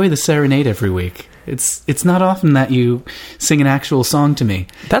do enjoy the serenade every week. It's not often that you sing an actual song to me.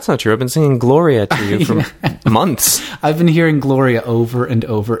 That's not true. I've been singing Gloria to you for months. I've been hearing Gloria over and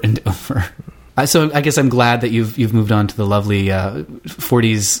over and over. So I guess I'm glad that you've moved on to the lovely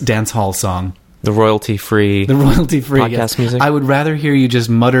 40s dance hall song. The royalty-free podcast yes. Music. I would rather hear you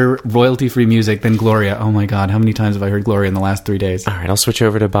just mutter royalty-free music than Gloria. Oh my God, how many times have I heard Gloria in the last 3 days? All right, I'll switch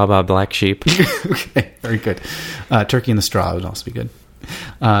over to Baba Black Sheep. Okay, very good. Turkey in the Straw would also be good.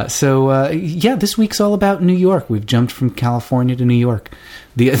 This week's all about New York. We've jumped from California to New York,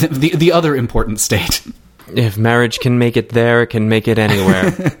 the other important state. If marriage can make it there, it can make it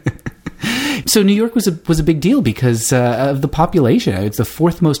anywhere. So New York was a big deal because of the population. It's the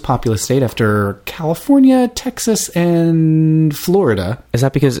fourth most populous state after California, Texas, and Florida. Is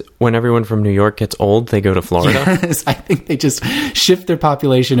that because when everyone from New York gets old, they go to Florida? Yes, I think they just shift their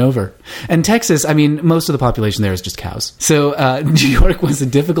population over. And Texas, I mean, most of the population there is just cows. So New York was a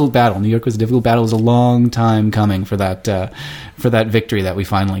difficult battle. It was a long time coming for that victory that we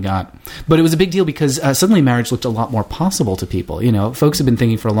finally got. But it was a big deal because suddenly marriage looked a lot more possible to people. You know, folks have been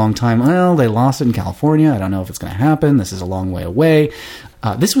thinking for a long time, well, they lost it in California. I don't know if it's going to happen. This is a long way away.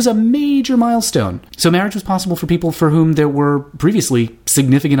 This was a major milestone. So marriage was possible for people for whom there were previously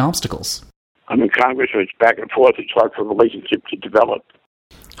significant obstacles. I'm in Congress, so it's back and forth. It's hard for a relationship to develop.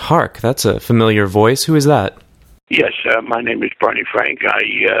 Hark, that's a familiar voice. Who is that? Yes, my name is Barney Frank.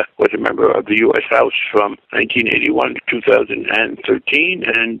 I was a member of the U.S. House from 1981 to 2013,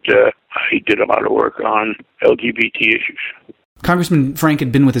 and I did a lot of work on LGBT issues. Congressman Frank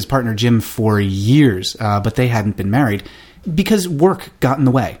had been with his partner Jim for years, but they hadn't been married because work got in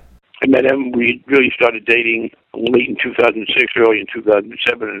the way. I met him. We really started dating late in 2006, early in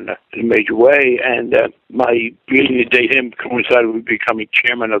 2007 in a major way. And my beginning to date him coincided with becoming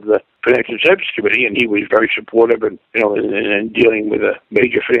chairman of the Financial Services Committee, and he was very supportive and in dealing with a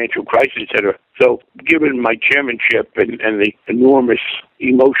major financial crisis, et cetera. So given my chairmanship and the enormous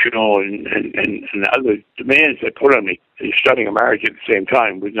emotional and other demands that put on me, starting a marriage at the same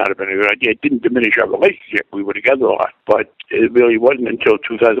time would not have been a good idea. It didn't diminish our relationship. We were together a lot. But it really wasn't until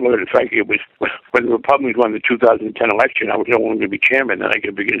 2011. Frankly, it was when the Republicans won the 2010 election, I was no longer going to be chairman, that I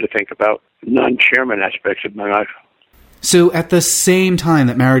could begin to think about non-chairman aspects of my life. So at the same time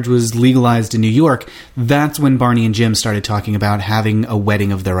that marriage was legalized in New York, that's when Barney and Jim started talking about having a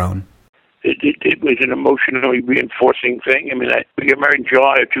wedding of their own. It was an emotionally reinforcing thing. I mean, we got married in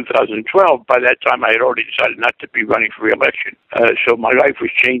July of 2012. By that time, I had already decided not to be running for re-election. So my life was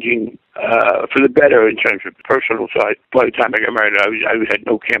changing for the better in terms of the personal side. By the time I got married, I had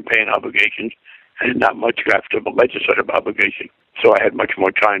no campaign obligations and not much left of a legislative obligation. So I had much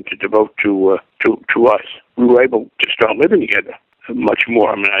more time to devote to us. We were able to start living together much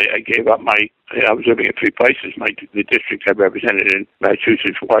more. I mean, I gave up I was living in three places. The districts I represented in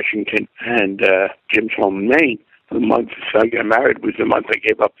Massachusetts, Washington, and Jim's home in Maine. The month I got married was the month I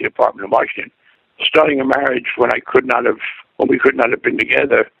gave up the apartment in Washington. Starting a marriage when we could not have been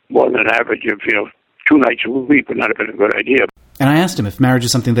together more than an average of 2 nights a week would not have been a good idea. And I asked him if marriage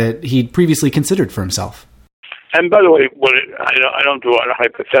is something that he'd previously considered for himself. And by the way, I don't do a lot of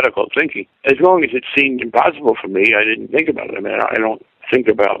hypothetical thinking. As long as it seemed impossible for me, I didn't think about it. I mean, I don't think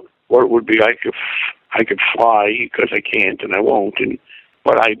about what it would be like if I could fly, because I can't and I won't.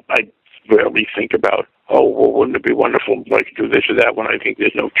 But I rarely think about, oh, well, wouldn't it be wonderful if I could do this or that when I think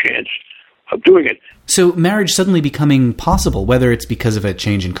there's no chance of doing it. So marriage suddenly becoming possible, whether it's because of a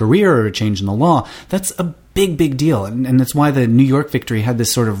change in career or a change in the law, that's a big, big deal. And that's why the New York victory had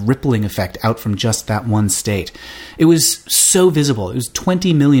this sort of rippling effect out from just that one state. It was so visible. It was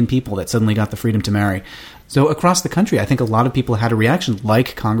 20 million people that suddenly got the freedom to marry. So across the country, I think a lot of people had a reaction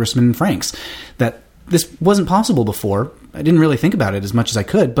like Congressman Franks, that this wasn't possible before. I didn't really think about it as much as I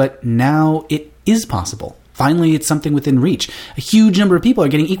could, but now it is possible. Finally, it's something within reach. A huge number of people are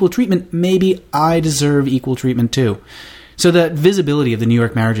getting equal treatment. Maybe I deserve equal treatment too. So the visibility of the New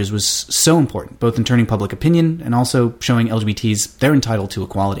York marriages was so important, both in turning public opinion and also showing LGBTs they're entitled to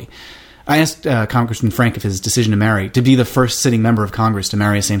equality. I asked Congressman Frank if his decision to marry, to be the first sitting member of Congress to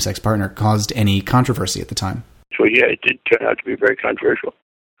marry a same-sex partner, caused any controversy at the time. So yeah, it did turn out to be very controversial.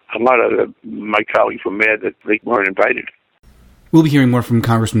 A lot of my colleagues were mad that they weren't invited. We'll be hearing more from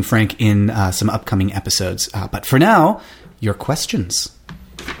Congressman Frank in some upcoming episodes. But for now, your questions.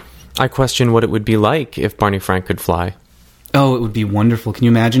 I question what it would be like if Barney Frank could fly. Oh, it would be wonderful. Can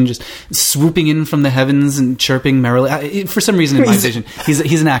you imagine just swooping in from the heavens and chirping merrily? For some reason in my vision,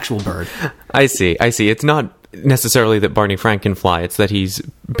 he's an actual bird. I see. It's not necessarily that Barney Frank can fly. It's that he's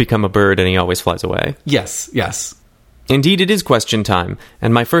become a bird and he always flies away. Yes. Indeed, it is question time.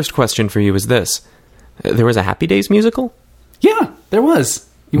 And my first question for you is this. There was a Happy Days musical? Yeah, there was.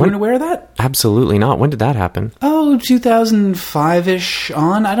 You weren't aware of that? Absolutely not. When did that happen? Oh, 2005-ish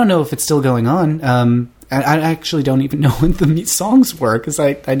on. I don't know if it's still going on. I actually don't even know when the songs were, because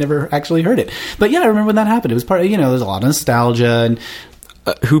I never actually heard it. But yeah, I remember when that happened. It was part of, there's a lot of nostalgia. And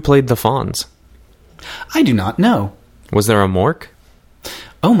who played the Fonz? I do not know. Was there a Mork?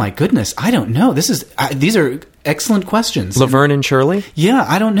 Oh my goodness, I don't know. These are excellent questions. Laverne and Shirley? Yeah,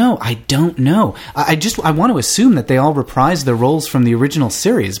 I don't know. I want to assume that they all reprised their roles from the original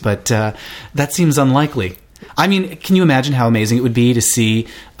series, but that seems unlikely. I mean, can you imagine how amazing it would be to see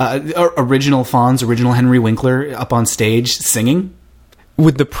original Fonz, original Henry Winkler up on stage singing?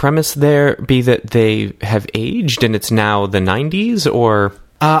 Would the premise there be that they have aged and it's now the 90s, or...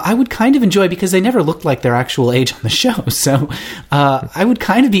 I would kind of enjoy, because they never looked like their actual age on the show. So I would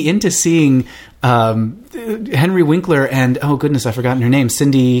kind of be into seeing Henry Winkler and, oh goodness, I've forgotten her name,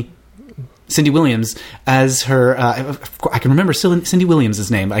 Cindy Williams as her. I can remember Cindy Williams'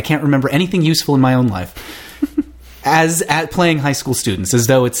 name, but I can't remember anything useful in my own life. As at playing high school students, as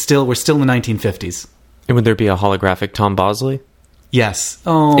though we're still in the 1950s. And would there be a holographic Tom Bosley? Yes.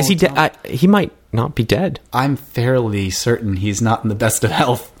 Oh, is he dead? He might not be dead. I'm fairly certain he's not in the best of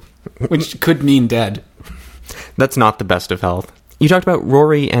health, which could mean dead. That's not the best of health. You talked about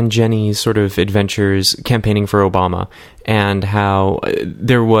Rory and Jenny's sort of adventures campaigning for Obama, and how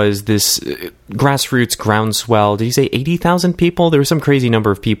there was this grassroots groundswell. Did you say 80,000 people? There was some crazy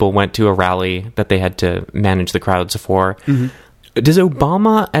number of people went to a rally that they had to manage the crowds for. Mm-hmm. Does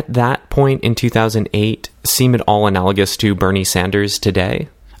Obama at that point in 2008 seem at all analogous to Bernie Sanders today?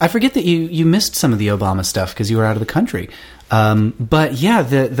 I forget that you missed some of the Obama stuff because you were out of the country. But yeah,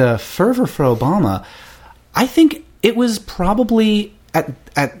 the fervor for Obama, I think it was probably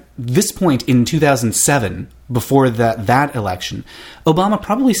at this point in 2007, before that election, Obama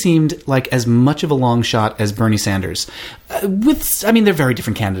probably seemed like as much of a long shot as Bernie Sanders. They're very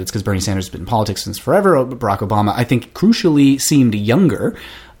different candidates, because Bernie Sanders has been in politics since forever. Barack Obama, I think, crucially seemed younger.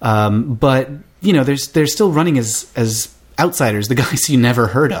 But, they're still running as outsiders, the guys you never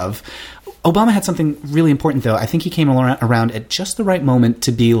heard of. Obama had something really important, though. I think he came around at just the right moment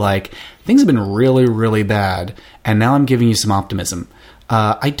to be like, things have been really, really bad, and now I'm giving you some optimism.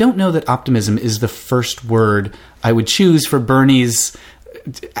 I don't know that optimism is the first word I would choose for Bernie's,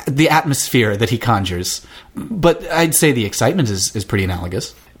 the atmosphere that he conjures. But I'd say the excitement is pretty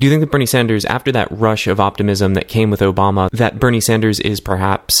analogous. Do you think that Bernie Sanders, after that rush of optimism that came with Obama, that Bernie Sanders is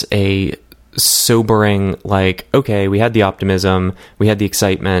perhaps a sobering, like, okay, we had the optimism, we had the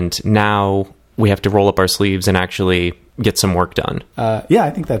excitement, now we have to roll up our sleeves and actually get some work done? Yeah,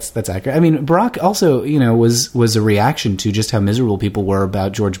 I think that's accurate. I mean, Barack also, was a reaction to just how miserable people were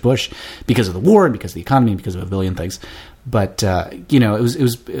about George Bush because of the war and because of the economy and because of a billion things. But, it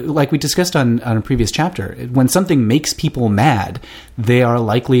was like we discussed on a previous chapter. When something makes people mad, they are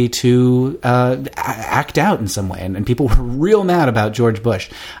likely to act out in some way. And people were real mad about George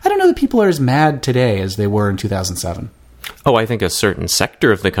Bush. I don't know that people are as mad today as they were in 2007. Oh, I think a certain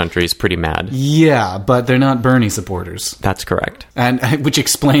sector of the country is pretty mad. Yeah, but they're not Bernie supporters. That's correct. And which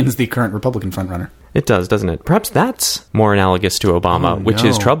explains the current Republican frontrunner. It does, doesn't it? Perhaps that's more analogous to Obama, which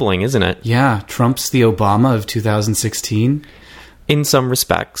is troubling, isn't it? Yeah, Trump's the Obama of 2016. In some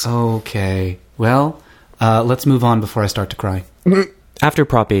respects. Okay. Well, let's move on before I start to cry. After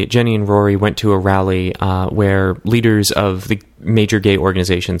Prop 8, Jenny and Rory went to a rally where leaders of the major gay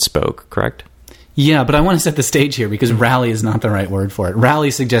organizations spoke, correct? Yeah, but I want to set the stage here because rally is not the right word for it. Rally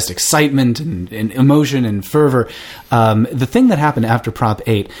suggests excitement and emotion and fervor. The thing that happened after Prop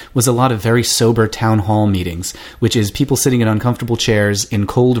 8 was a lot of very sober town hall meetings, which is people sitting in uncomfortable chairs in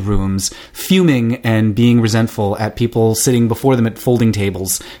cold rooms, fuming and being resentful at people sitting before them at folding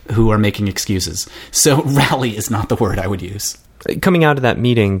tables who are making excuses. So rally is not the word I would use. Coming out of that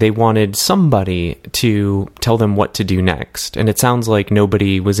meeting, they wanted somebody to tell them what to do next, and it sounds like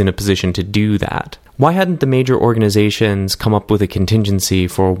nobody was in a position to do that. Why hadn't the major organizations come up with a contingency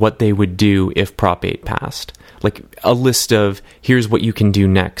for what they would do if Prop 8 passed? Like a list of, here's what you can do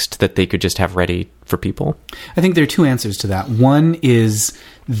next that they could just have ready for people? I think there are two answers to that. One is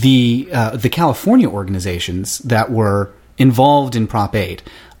the California organizations that were involved in Prop 8.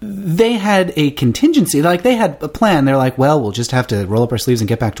 They had a contingency, like they had a plan. They're like, well, we'll just have to roll up our sleeves and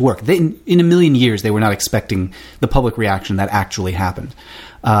get back to work. In a million years, they were not expecting the public reaction that actually happened.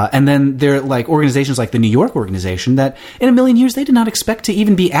 And then there are like organizations like the New York organization that in a million years, they did not expect to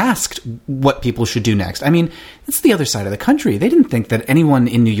even be asked what people should do next. I mean, it's the other side of the country. They didn't think that anyone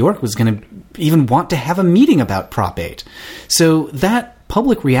in New York was going to even want to have a meeting about Prop 8. So that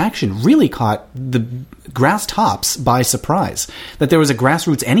public reaction really caught the grass tops by surprise. That there was a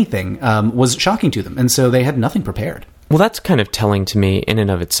grassroots anything was shocking to them, and so they had nothing prepared. Well, that's kind of telling to me in and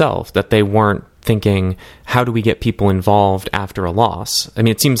of itself, that they weren't thinking, how do we get people involved after a loss? I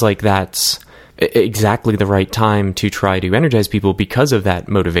mean, it seems like that's exactly the right time to try to energize people because of that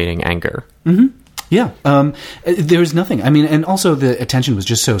motivating anger. Mm-hmm. Yeah. There was nothing. I mean, and also the attention was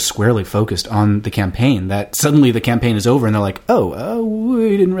just so squarely focused on the campaign that suddenly the campaign is over and they're like,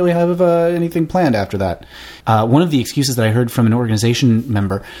 we didn't really have anything planned after that. One of the excuses that I heard from an organization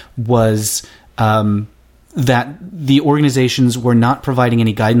member was that the organizations were not providing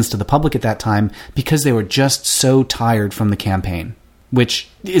any guidance to the public at that time because they were just so tired from the campaign, which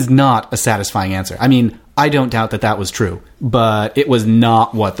is not a satisfying answer. I mean, I don't doubt that that was true, but it was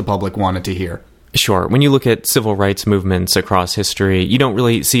not what the public wanted to hear. Sure. When you look at civil rights movements across history, you don't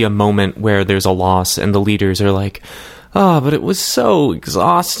really see a moment where there's a loss and the leaders are like, but it was so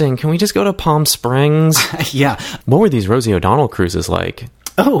exhausting. Can we just go to Palm Springs? Yeah. What were these Rosie O'Donnell cruises like?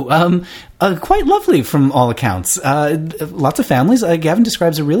 Quite lovely from all accounts. Lots of families. Gavin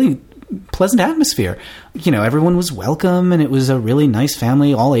describes a really pleasant atmosphere. You know, everyone was welcome, and it was a really nice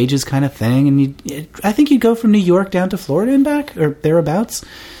family, all ages kind of thing. And I think you'd go from New York down to Florida and back, or thereabouts.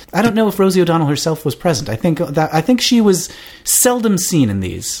 I don't know if Rosie O'Donnell herself was present. I think she was seldom seen in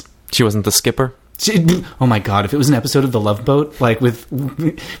these. She wasn't the skipper? Oh my God, if it was an episode of The Love Boat, like with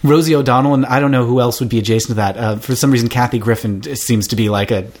Rosie O'Donnell, and I don't know who else would be adjacent to that. For some reason, Kathy Griffin seems to be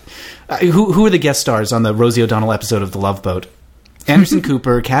like who are the guest stars on the Rosie O'Donnell episode of The Love Boat? Anderson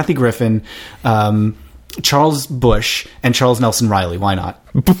Cooper, Kathy Griffin, Charles Bush, and Charles Nelson Riley. Why not?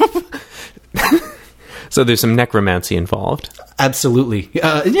 So there's some necromancy involved. Absolutely.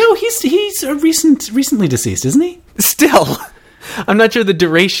 He's recently deceased, isn't he? Still, I'm not sure the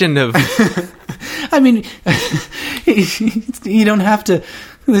duration of... I mean, you don't have to...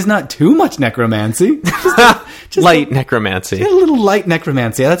 There's not too much necromancy. Just light necromancy. A little light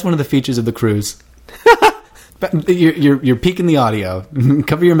necromancy. That's one of the features of the cruise. You're peaking the audio.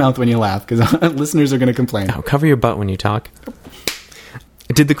 Cover your mouth when you laugh, because listeners are going to complain. Oh, cover your butt when you talk.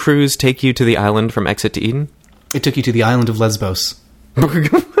 Did the cruise take you to the island from Exit to Eden? It took you to the island of Lesbos.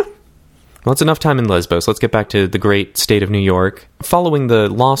 Well, it's enough time in Lesbos. Let's get back to the great state of New York. Following the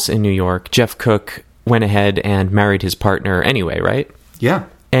loss in New York, Jeff Cook went ahead and married his partner anyway, right? Yeah.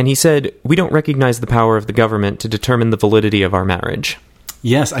 And he said, "We don't recognize the power of the government to determine the validity of our marriage."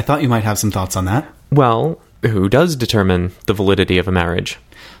 Yes, I thought you might have some thoughts on that. Well, who does determine the validity of a marriage?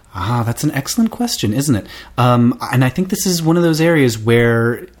 That's an excellent question, isn't it? And I think this is one of those areas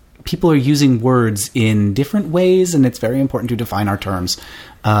where people are using words in different ways, and it's very important to define our terms.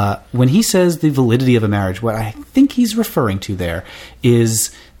 When he says the validity of a marriage, what I think he's referring to there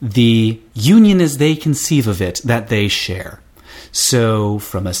is the union as they conceive of it that they share. So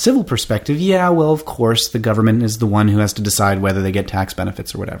from a civil perspective, yeah, well, of course, the government is the one who has to decide whether they get tax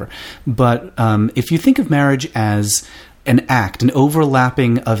benefits or whatever. But if you think of marriage as an act, an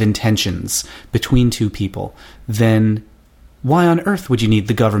overlapping of intentions between two people, then why on earth would you need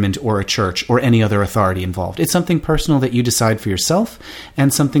the government or a church or any other authority involved? It's something personal that you decide for yourself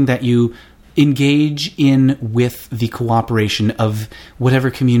and something that you engage in with the cooperation of whatever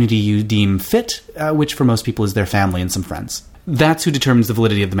community you deem fit, which for most people is their family and some friends. That's who determines the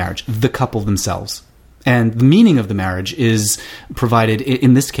validity of the marriage, the couple themselves. And the meaning of the marriage is provided,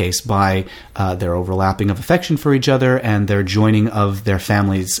 in this case, by their overlapping of affection for each other and their joining of their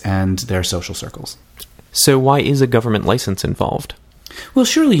families and their social circles. So why is a government license involved? Well,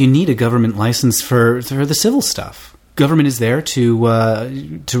 surely you need a government license for the civil stuff. Government is there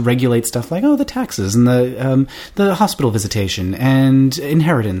to regulate stuff like the taxes and the hospital visitation and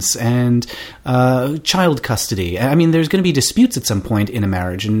inheritance and child custody. I mean, there's going to be disputes at some point in a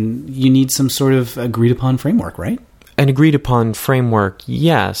marriage, and you need some sort of agreed upon framework, right? An agreed upon framework,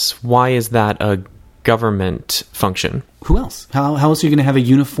 yes. Why is that a government function? Who else? How else are you going to have a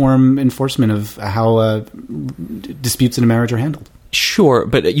uniform enforcement of how disputes in a marriage are handled? Sure,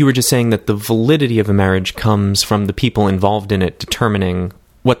 but you were just saying that the validity of a marriage comes from the people involved in it determining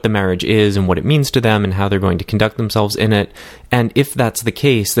what the marriage is and what it means to them and how they're going to conduct themselves in it. And if that's the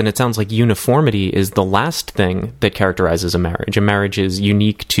case, then it sounds like uniformity is the last thing that characterizes a marriage. A marriage is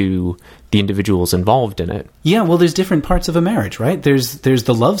unique to the individuals involved in it. Yeah, well, there's different parts of a marriage, right? There's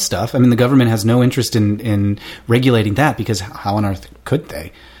the love stuff. I mean, the government has no interest in regulating that because how on earth could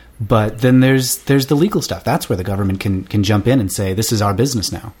they? But then there's the legal stuff. That's where the government can jump in and say, this is our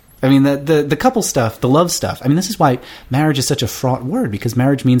business now. I mean, the couple stuff, the love stuff. I mean, this is why marriage is such a fraught word, because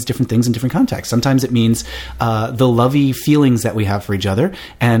marriage means different things in different contexts. Sometimes it means the lovey feelings that we have for each other,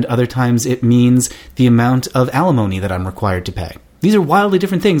 and other times it means the amount of alimony that I'm required to pay. These are wildly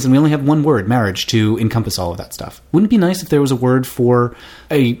different things, and we only have one word, marriage, to encompass all of that stuff. Wouldn't it be nice if there was a word for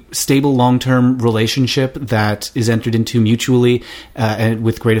a stable, long-term relationship that is entered into mutually and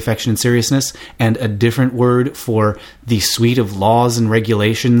with great affection and seriousness, and a different word for the suite of laws and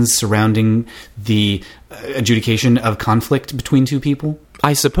regulations surrounding the adjudication of conflict between two people?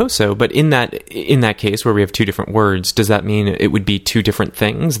 I suppose so, but in that case where we have two different words, does that mean it would be two different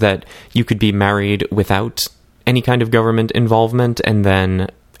things, that you could be married without any kind of government involvement, and then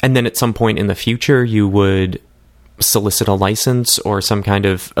at some point in the future you would solicit a license or some kind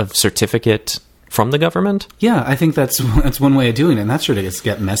of certificate from the government? Yeah, I think that's one way of doing it, and that sure does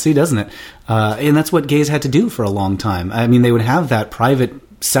get messy, doesn't it? And that's what gays had to do for a long time. I mean, they would have that private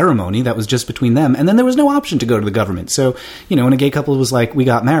ceremony that was just between them, and then there was no option to go to the government. So, when a gay couple was like, we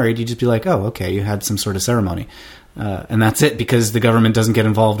got married, you'd just be like, oh, okay, you had some sort of ceremony. And that's it, because the government doesn't get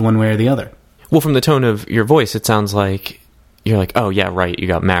involved one way or the other. Well, from the tone of your voice, it sounds like you're like, oh, yeah, right, you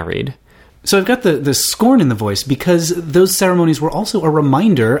got married. So I've got the scorn in the voice because those ceremonies were also a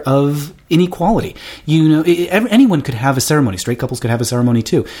reminder of inequality. Anyone could have a ceremony. Straight couples could have a ceremony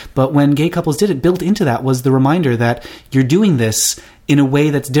too. But when gay couples did it, built into that was the reminder that you're doing this in a way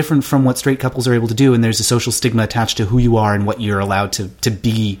that's different from what straight couples are able to do, and there's a social stigma attached to who you are and what you're allowed to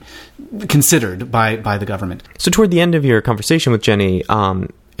be considered by the government. So toward the end of your conversation with Jenny,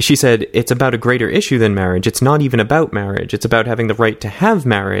 she said, it's about a greater issue than marriage. It's not even about marriage. It's about having the right to have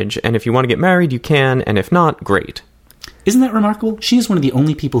marriage, and if you want to get married, you can, and if not, great. Isn't that remarkable? She is one of the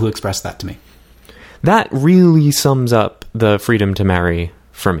only people who expressed that to me. That really sums up the freedom to marry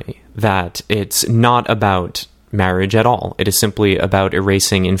for me, that it's not about marriage at all. It is simply about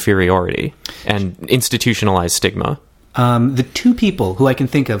erasing inferiority and institutionalized stigma. The two people who I can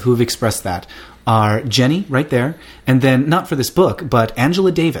think of who have expressed that are Jenny, right there, and then, not for this book, but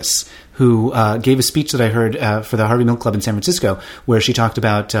Angela Davis, who gave a speech that I heard for the Harvey Milk Club in San Francisco, where she talked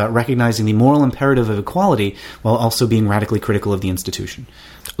about recognizing the moral imperative of equality while also being radically critical of the institution.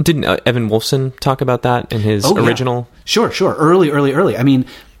 Didn't Evan Wolfson talk about that in his original? Yeah. Sure. Early. I mean,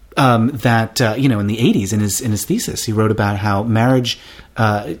 in the 80s, in his thesis, he wrote about how marriage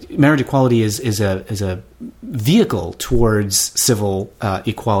equality is a vehicle towards civil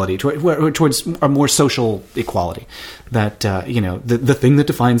equality, towards a more social equality. That the thing that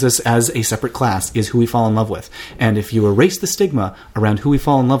defines us as a separate class is who we fall in love with, and if you erase the stigma around who we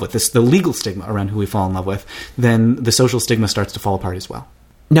fall in love with, the legal stigma around who we fall in love with, then the social stigma starts to fall apart as well.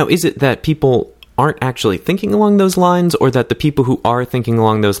 Now, is it that people aren't actually thinking along those lines, or that the people who are thinking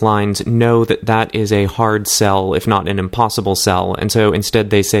along those lines know that that is a hard sell, if not an impossible sell, and so instead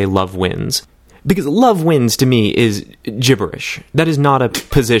they say love wins? Because love wins, to me, is gibberish. That is not a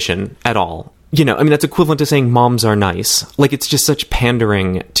position at all. That's equivalent to saying moms are nice. Like, it's just such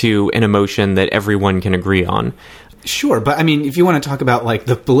pandering to an emotion that everyone can agree on. Sure, but I mean, if you want to talk about like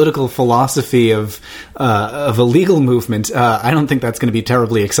the political philosophy of a legal movement, I don't think that's going to be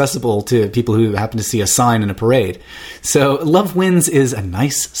terribly accessible to people who happen to see a sign in a parade. So, love wins is a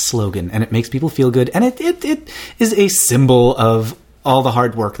nice slogan, and it makes people feel good, and it is a symbol of all the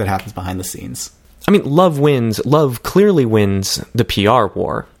hard work that happens behind the scenes. I mean, love wins. Love clearly wins the PR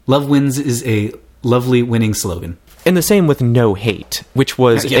war. Love wins is a lovely winning slogan. And the same with no hate, which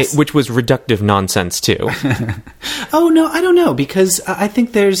was Yes. which was reductive nonsense too. Oh, no, I don't know, because I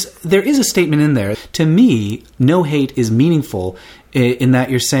think there is a statement in there. To me, no hate is meaningful in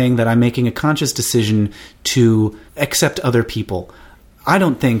that you're saying that I'm making a conscious decision to accept other people. I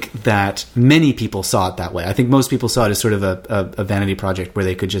don't think that many people saw it that way. I think most people saw it as sort of a vanity project where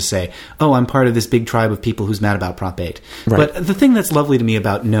they could just say, oh, I'm part of this big tribe of people who's mad about Prop 8. Right. But the thing that's lovely to me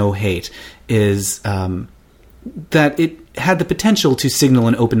about no hate is that it had the potential to signal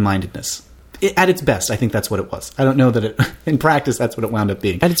an open-mindedness. At its best, I think that's what it was. I don't know that in practice that's what it wound up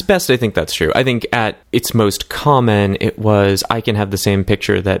being. At its best, I think that's true. I think at its most common, it was, I can have the same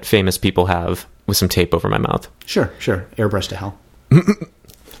picture that famous people have with some tape over my mouth. Sure. Airbrush to hell.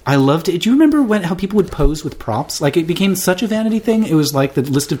 I loved it. Do you remember how people would pose with props? Like, it became such a vanity thing. It was like the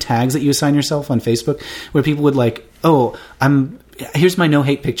list of tags that you assign yourself on Facebook, where people would like, oh, here's my no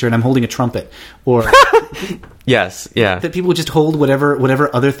hate picture and I'm holding a trumpet. Or Yes, yeah. that people would just hold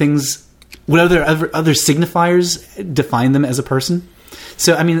whatever other things, whatever other signifiers define them as a person.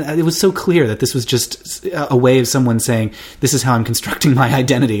 So, I mean, it was so clear that this was just a way of someone saying, this is how I'm constructing my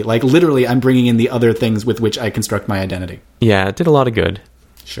identity. Like, literally, I'm bringing in the other things with which I construct my identity. Yeah, it did a lot of good.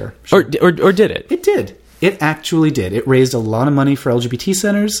 Sure. Or did it? It did. It actually did. It raised a lot of money for LGBT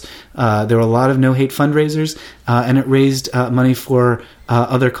centers. There were a lot of no-hate fundraisers, and it raised money for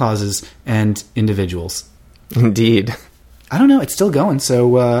other causes and individuals. Indeed. I don't know. It's still going,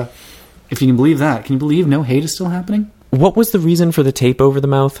 so if you can believe that. Can you believe no hate is still happening? What was the reason for the tape over the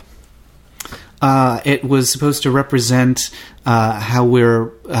mouth? It was supposed to represent how we're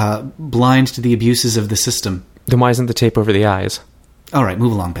blind to the abuses of the system. Then why isn't the tape over the eyes? All right,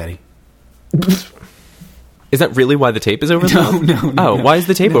 move along, Patty. Is that really why the tape is over the mouth? No. Oh, why is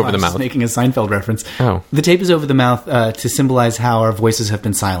the tape over the I was mouth? just making a Seinfeld reference. Oh. The tape is over the mouth to symbolize how our voices have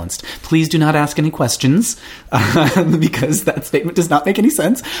been silenced. Please do not ask any questions, because that statement does not make any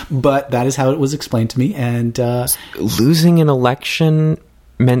sense, but that is how it was explained to me, and... Losing an election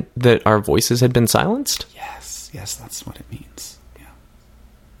meant that our voices had been silenced? Yes, that's what it means. Yeah.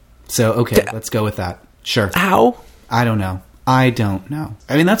 So, okay, let's go with that. Sure. How? I don't know. I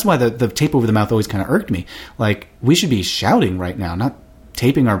mean, that's why the tape over the mouth always kind of irked me. Like, we should be shouting right now, not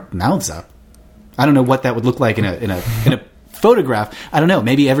taping our mouths up. I don't know what that would look like in a photograph. I don't know.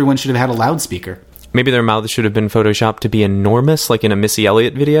 Maybe everyone should have had a loudspeaker. Maybe their mouths should have been photoshopped to be enormous, like in a Missy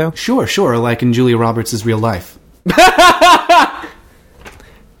Elliott video? Sure, like in Julia Roberts' real life.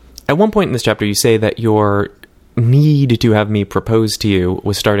 At one point in this chapter, you say that your need to have me propose to you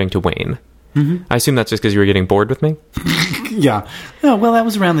was starting to wane. Mm-hmm. I assume that's just because you were getting bored with me? Yeah. No, well, that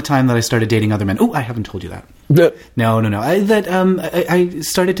was around the time that I started dating other men. Oh, I haven't told you that. No. I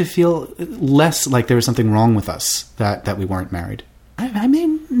started to feel less like there was something wrong with us, that we weren't married. I may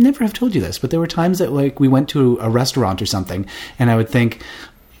never have told you this, but there were times that, like, we went to a restaurant or something, and I would think,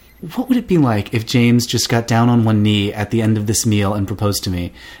 what would it be like if James just got down on one knee at the end of this meal and proposed to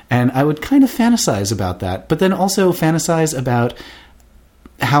me? And I would kind of fantasize about that, but then also fantasize about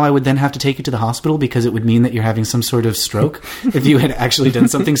how I would then have to take you to the hospital because it would mean that you're having some sort of stroke if you had actually done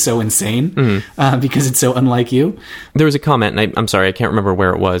something so insane, because it's so unlike you. There was a comment, and I'm sorry, I can't remember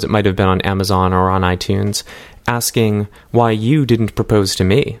where it was. It might have been on Amazon or on iTunes, asking why you didn't propose to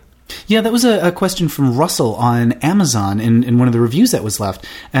me. Yeah, that was a question from Russell on Amazon in one of the reviews that was left,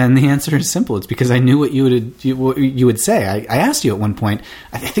 and the answer is simple. It's because I knew what you would say. I asked you at one point,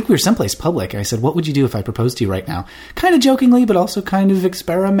 I think we were someplace public, I said, what would you do if I proposed to you right now? Kind of jokingly, but also kind of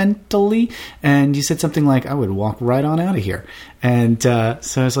experimentally, and you said something like, I would walk right on out of here. And so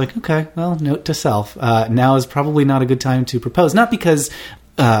I was like, okay, well, note to self, now is probably not a good time to propose. Not because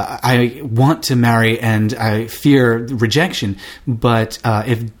I want to marry and I fear rejection, but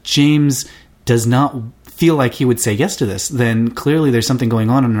if James does not feel like he would say yes to this, then clearly there's something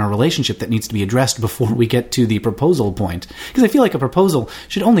going on in our relationship that needs to be addressed before we get to the proposal point. Because I feel like a proposal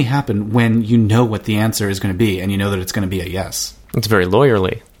should only happen when you know what the answer is going to be and you know that it's going to be a yes. It's very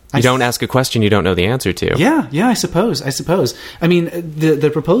lawyerly. You don't ask a question you don't know the answer to. Yeah, I suppose. I mean, the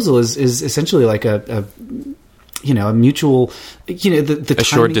proposal is essentially like a mutual, the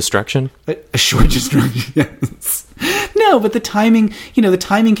assured destruction? Assured destruction, yes. No, but the timing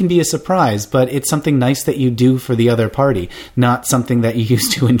can be a surprise, but it's something nice that you do for the other party, not something that you use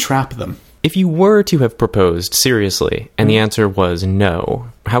to entrap them. If you were to have proposed seriously, and the answer was no,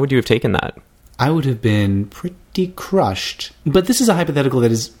 how would you have taken that? I would have been pretty crushed. But this is a hypothetical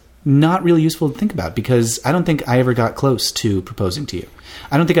that is not really useful to think about, because I don't think I ever got close to proposing to you.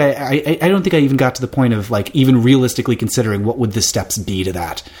 I don't think I even got to the point of, like, even realistically considering what would the steps be to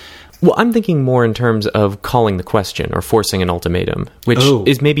that. Well, I'm thinking more in terms of calling the question or forcing an ultimatum, which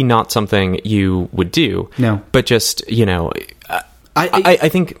is maybe not something you would do. No. But just, I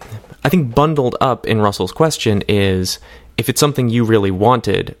think bundled up in Russell's question is, if it's something you really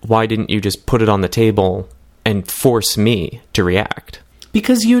wanted, why didn't you just put it on the table and force me to react?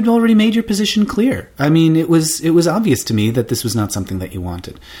 Because you had already made your position clear. I mean, it was obvious to me that this was not something that you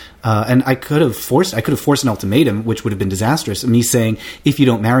wanted, and I could have forced an ultimatum, which would have been disastrous. Me saying, "If you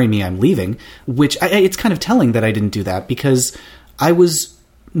don't marry me, I'm leaving," which it's kind of telling that I didn't do that because I was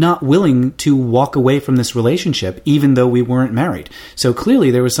not willing to walk away from this relationship, even though we weren't married. So clearly,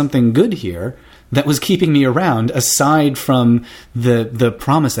 there was something good here that was keeping me around, aside from the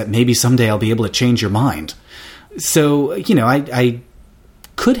promise that maybe someday I'll be able to change your mind. So I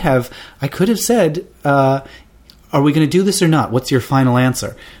could have said, are we going to do this or not? What's your final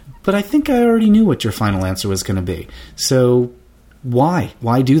answer? But I think I already knew what your final answer was going to be. So why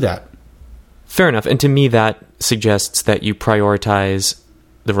do that? Fair enough. And to me, that suggests that you prioritize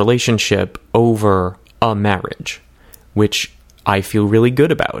the relationship over a marriage, which I feel really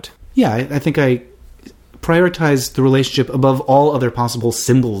good about. Yeah, I think I prioritize the relationship above all other possible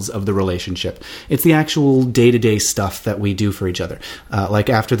symbols of the relationship. It's the actual day-to-day stuff that we do for each other. Like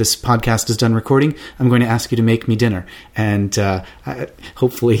after this podcast is done recording, I'm going to ask you to make me dinner. And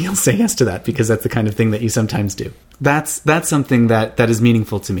hopefully you'll say yes to that, because that's the kind of thing that you sometimes do. That's something that is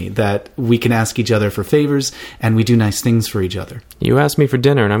meaningful to me, that we can ask each other for favors and we do nice things for each other. You asked me for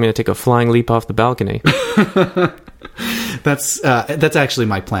dinner and I'm going to take a flying leap off the balcony. That's actually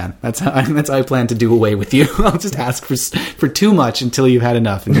my plan. That's how I plan to do away with you. I'll just ask for too much until you've had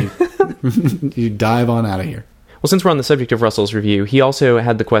enough, and you dive on out of here. Well, since we're on the subject of Russell's review, he also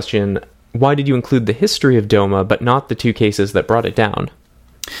had the question, why did you include the history of DOMA but not the two cases that brought it down?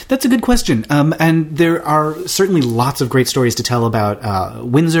 That's a good question. And there are certainly lots of great stories to tell about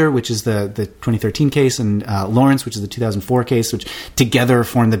Windsor, which is the 2013 case, and Lawrence, which is the 2004 case, which together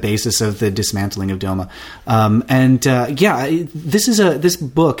form the basis of the dismantling of DOMA. This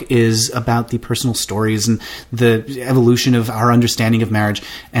book is about the personal stories and the evolution of our understanding of marriage.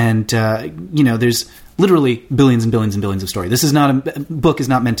 And, there's literally billions and billions and billions of stories. This is not a book is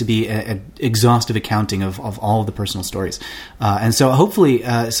not meant to be an exhaustive accounting of all of the personal stories. And so hopefully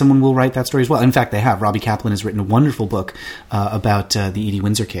someone will write that story as well. In fact, they have. Robbie Kaplan has written a wonderful book about the Edie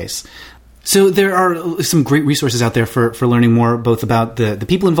Windsor case. So there are some great resources out there for learning more, both about the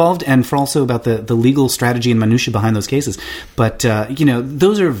people involved and for also about the legal strategy and minutiae behind those cases. But,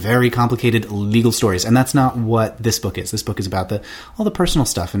 those are very complicated legal stories, and that's not what this book is. This book is about all the personal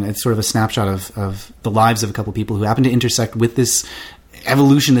stuff, and it's sort of a snapshot of the lives of a couple people who happen to intersect with this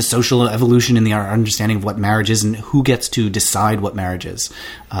evolution, the social evolution in our understanding of what marriage is and who gets to decide what marriage is.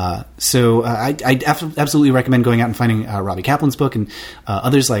 So I absolutely recommend going out and finding Robbie Kaplan's book, and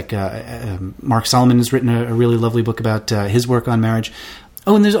others like Mark Solomon has written a really lovely book about his work on marriage.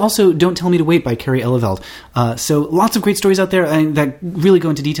 Oh, and there's also Don't Tell Me to Wait by Carrie Eleveld. So lots of great stories out there that really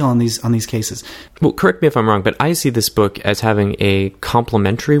go into detail on these cases. Well, correct me if I'm wrong, but I see this book as having a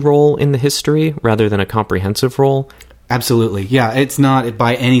complementary role in the history rather than a comprehensive role. Absolutely. Yeah, it's not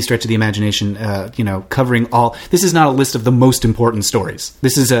by any stretch of the imagination, covering all. This is not a list of the most important stories.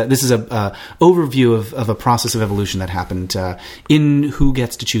 This is a overview of a process of evolution that happened in who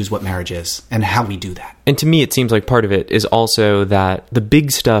gets to choose what marriage is and how we do that. And to me, it seems like part of it is also that the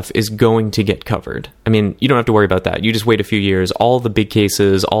big stuff is going to get covered. I mean, you don't have to worry about that. You just wait a few years. All the big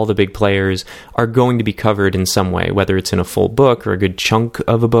cases, all the big players are going to be covered in some way, whether it's in a full book or a good chunk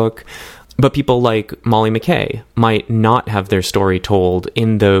of a book. But people like Molly McKay might not have their story told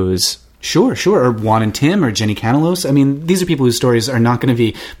in those. Sure. Or Juan and Tim or Jenny Canalos. I mean, these are people whose stories are not going to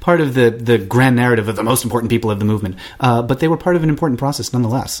be part of the grand narrative of the most important people of the movement. But they were part of an important process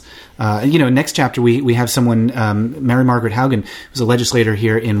nonetheless. Next chapter we have someone, Mary Margaret Haugen, who's a legislator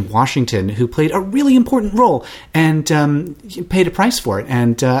here in Washington, who played a really important role and paid a price for it.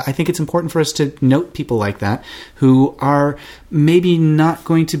 And I think it's important for us to note people like that who are maybe not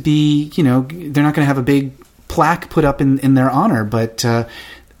going to be, they're not going to have a big plaque put up in their honor, but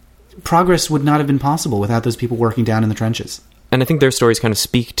progress would not have been possible without those people working down in the trenches. And I think their stories kind of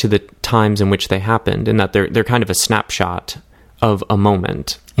speak to the times in which they happened, in that they're kind of a snapshot of a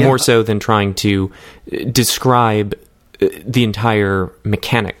moment, more so than trying to describe the entire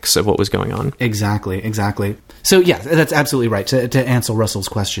mechanics of what was going on. Exactly. So yeah, that's absolutely right. To answer Russell's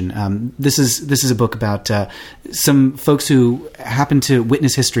question, this is a book about some folks who happen to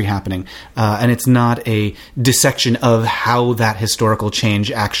witness history happening, and it's not a dissection of how that historical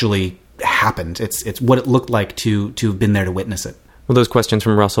change actually happened. It's what it looked like to have been there to witness it. Well, those questions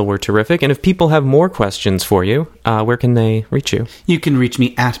from Russell were terrific. And if people have more questions for you, where can they reach you? You can reach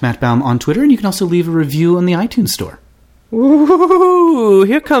me at Matt Baum on Twitter, and you can also leave a review on the iTunes Store. Ooh,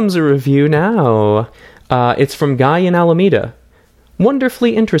 here comes a review now. It's from Guy in Alameda.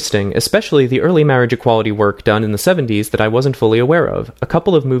 Wonderfully interesting, especially the early marriage equality work done in the 70s that I wasn't fully aware of. A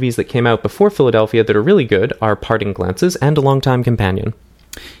couple of movies that came out before Philadelphia that are really good are Parting Glances and A Long-Time Companion.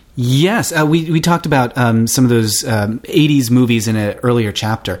 Yes, we talked about some of those 80s movies in an earlier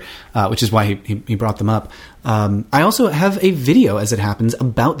chapter, which is why he brought them up. I also have a video, as it happens,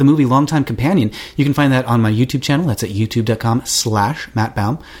 about the movie Longtime Companion. You can find that on my YouTube channel. That's at youtube.com/Matt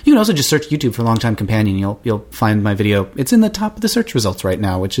Baum. You can also just search YouTube for Longtime Companion. You'll find my video. It's in the top of the search results right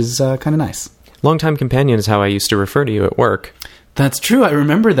now, which is kind of nice. Longtime Companion is how I used to refer to you at work. That's true. I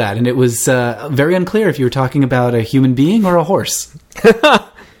remember that, and it was very unclear if you were talking about a human being or a horse.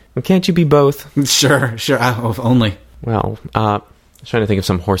 Well, can't you be both? Sure. Oh, if only. Well, I was trying to think of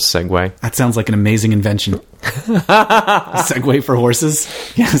some horse segue. That sounds like an amazing invention. A segue for horses?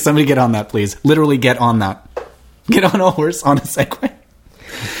 Yeah, somebody get on that, please. Literally get on that. Get on a horse on a Segway.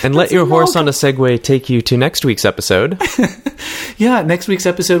 And let your horse on a Segway take you to next week's episode. Yeah, next week's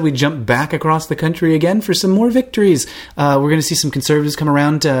episode, we jump back across the country again for some more victories. We're going to see some conservatives come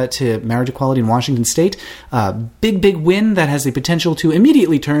around to marriage equality in Washington State. Big win that has the potential to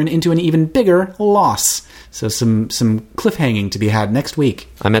immediately turn into an even bigger loss. So some cliffhanging to be had next week.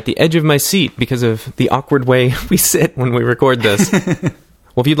 I'm at the edge of my seat because of the awkward way we sit when we record this. Well,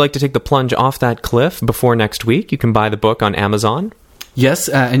 if you'd like to take the plunge off that cliff before next week, you can buy the book on Amazon. Yes,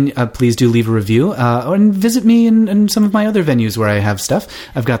 and please do leave a review, and visit me in some of my other venues where I have stuff.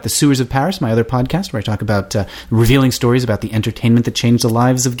 I've got The Sewers of Paris, my other podcast, where I talk about revealing stories about the entertainment that changed the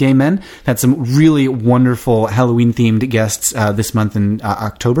lives of gay men. Had some really wonderful Halloween-themed guests this month in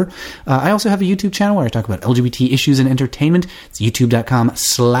October. I also have a YouTube channel where I talk about LGBT issues and entertainment. It's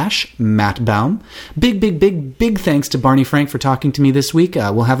youtube.com/Matt Baum. Big thanks to Barney Frank for talking to me this week.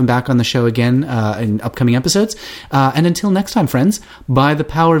 We'll have him back on the show again in upcoming episodes. And until next time, friends, by the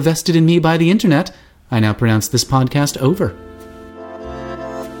power vested in me by the internet, I now pronounce this podcast over.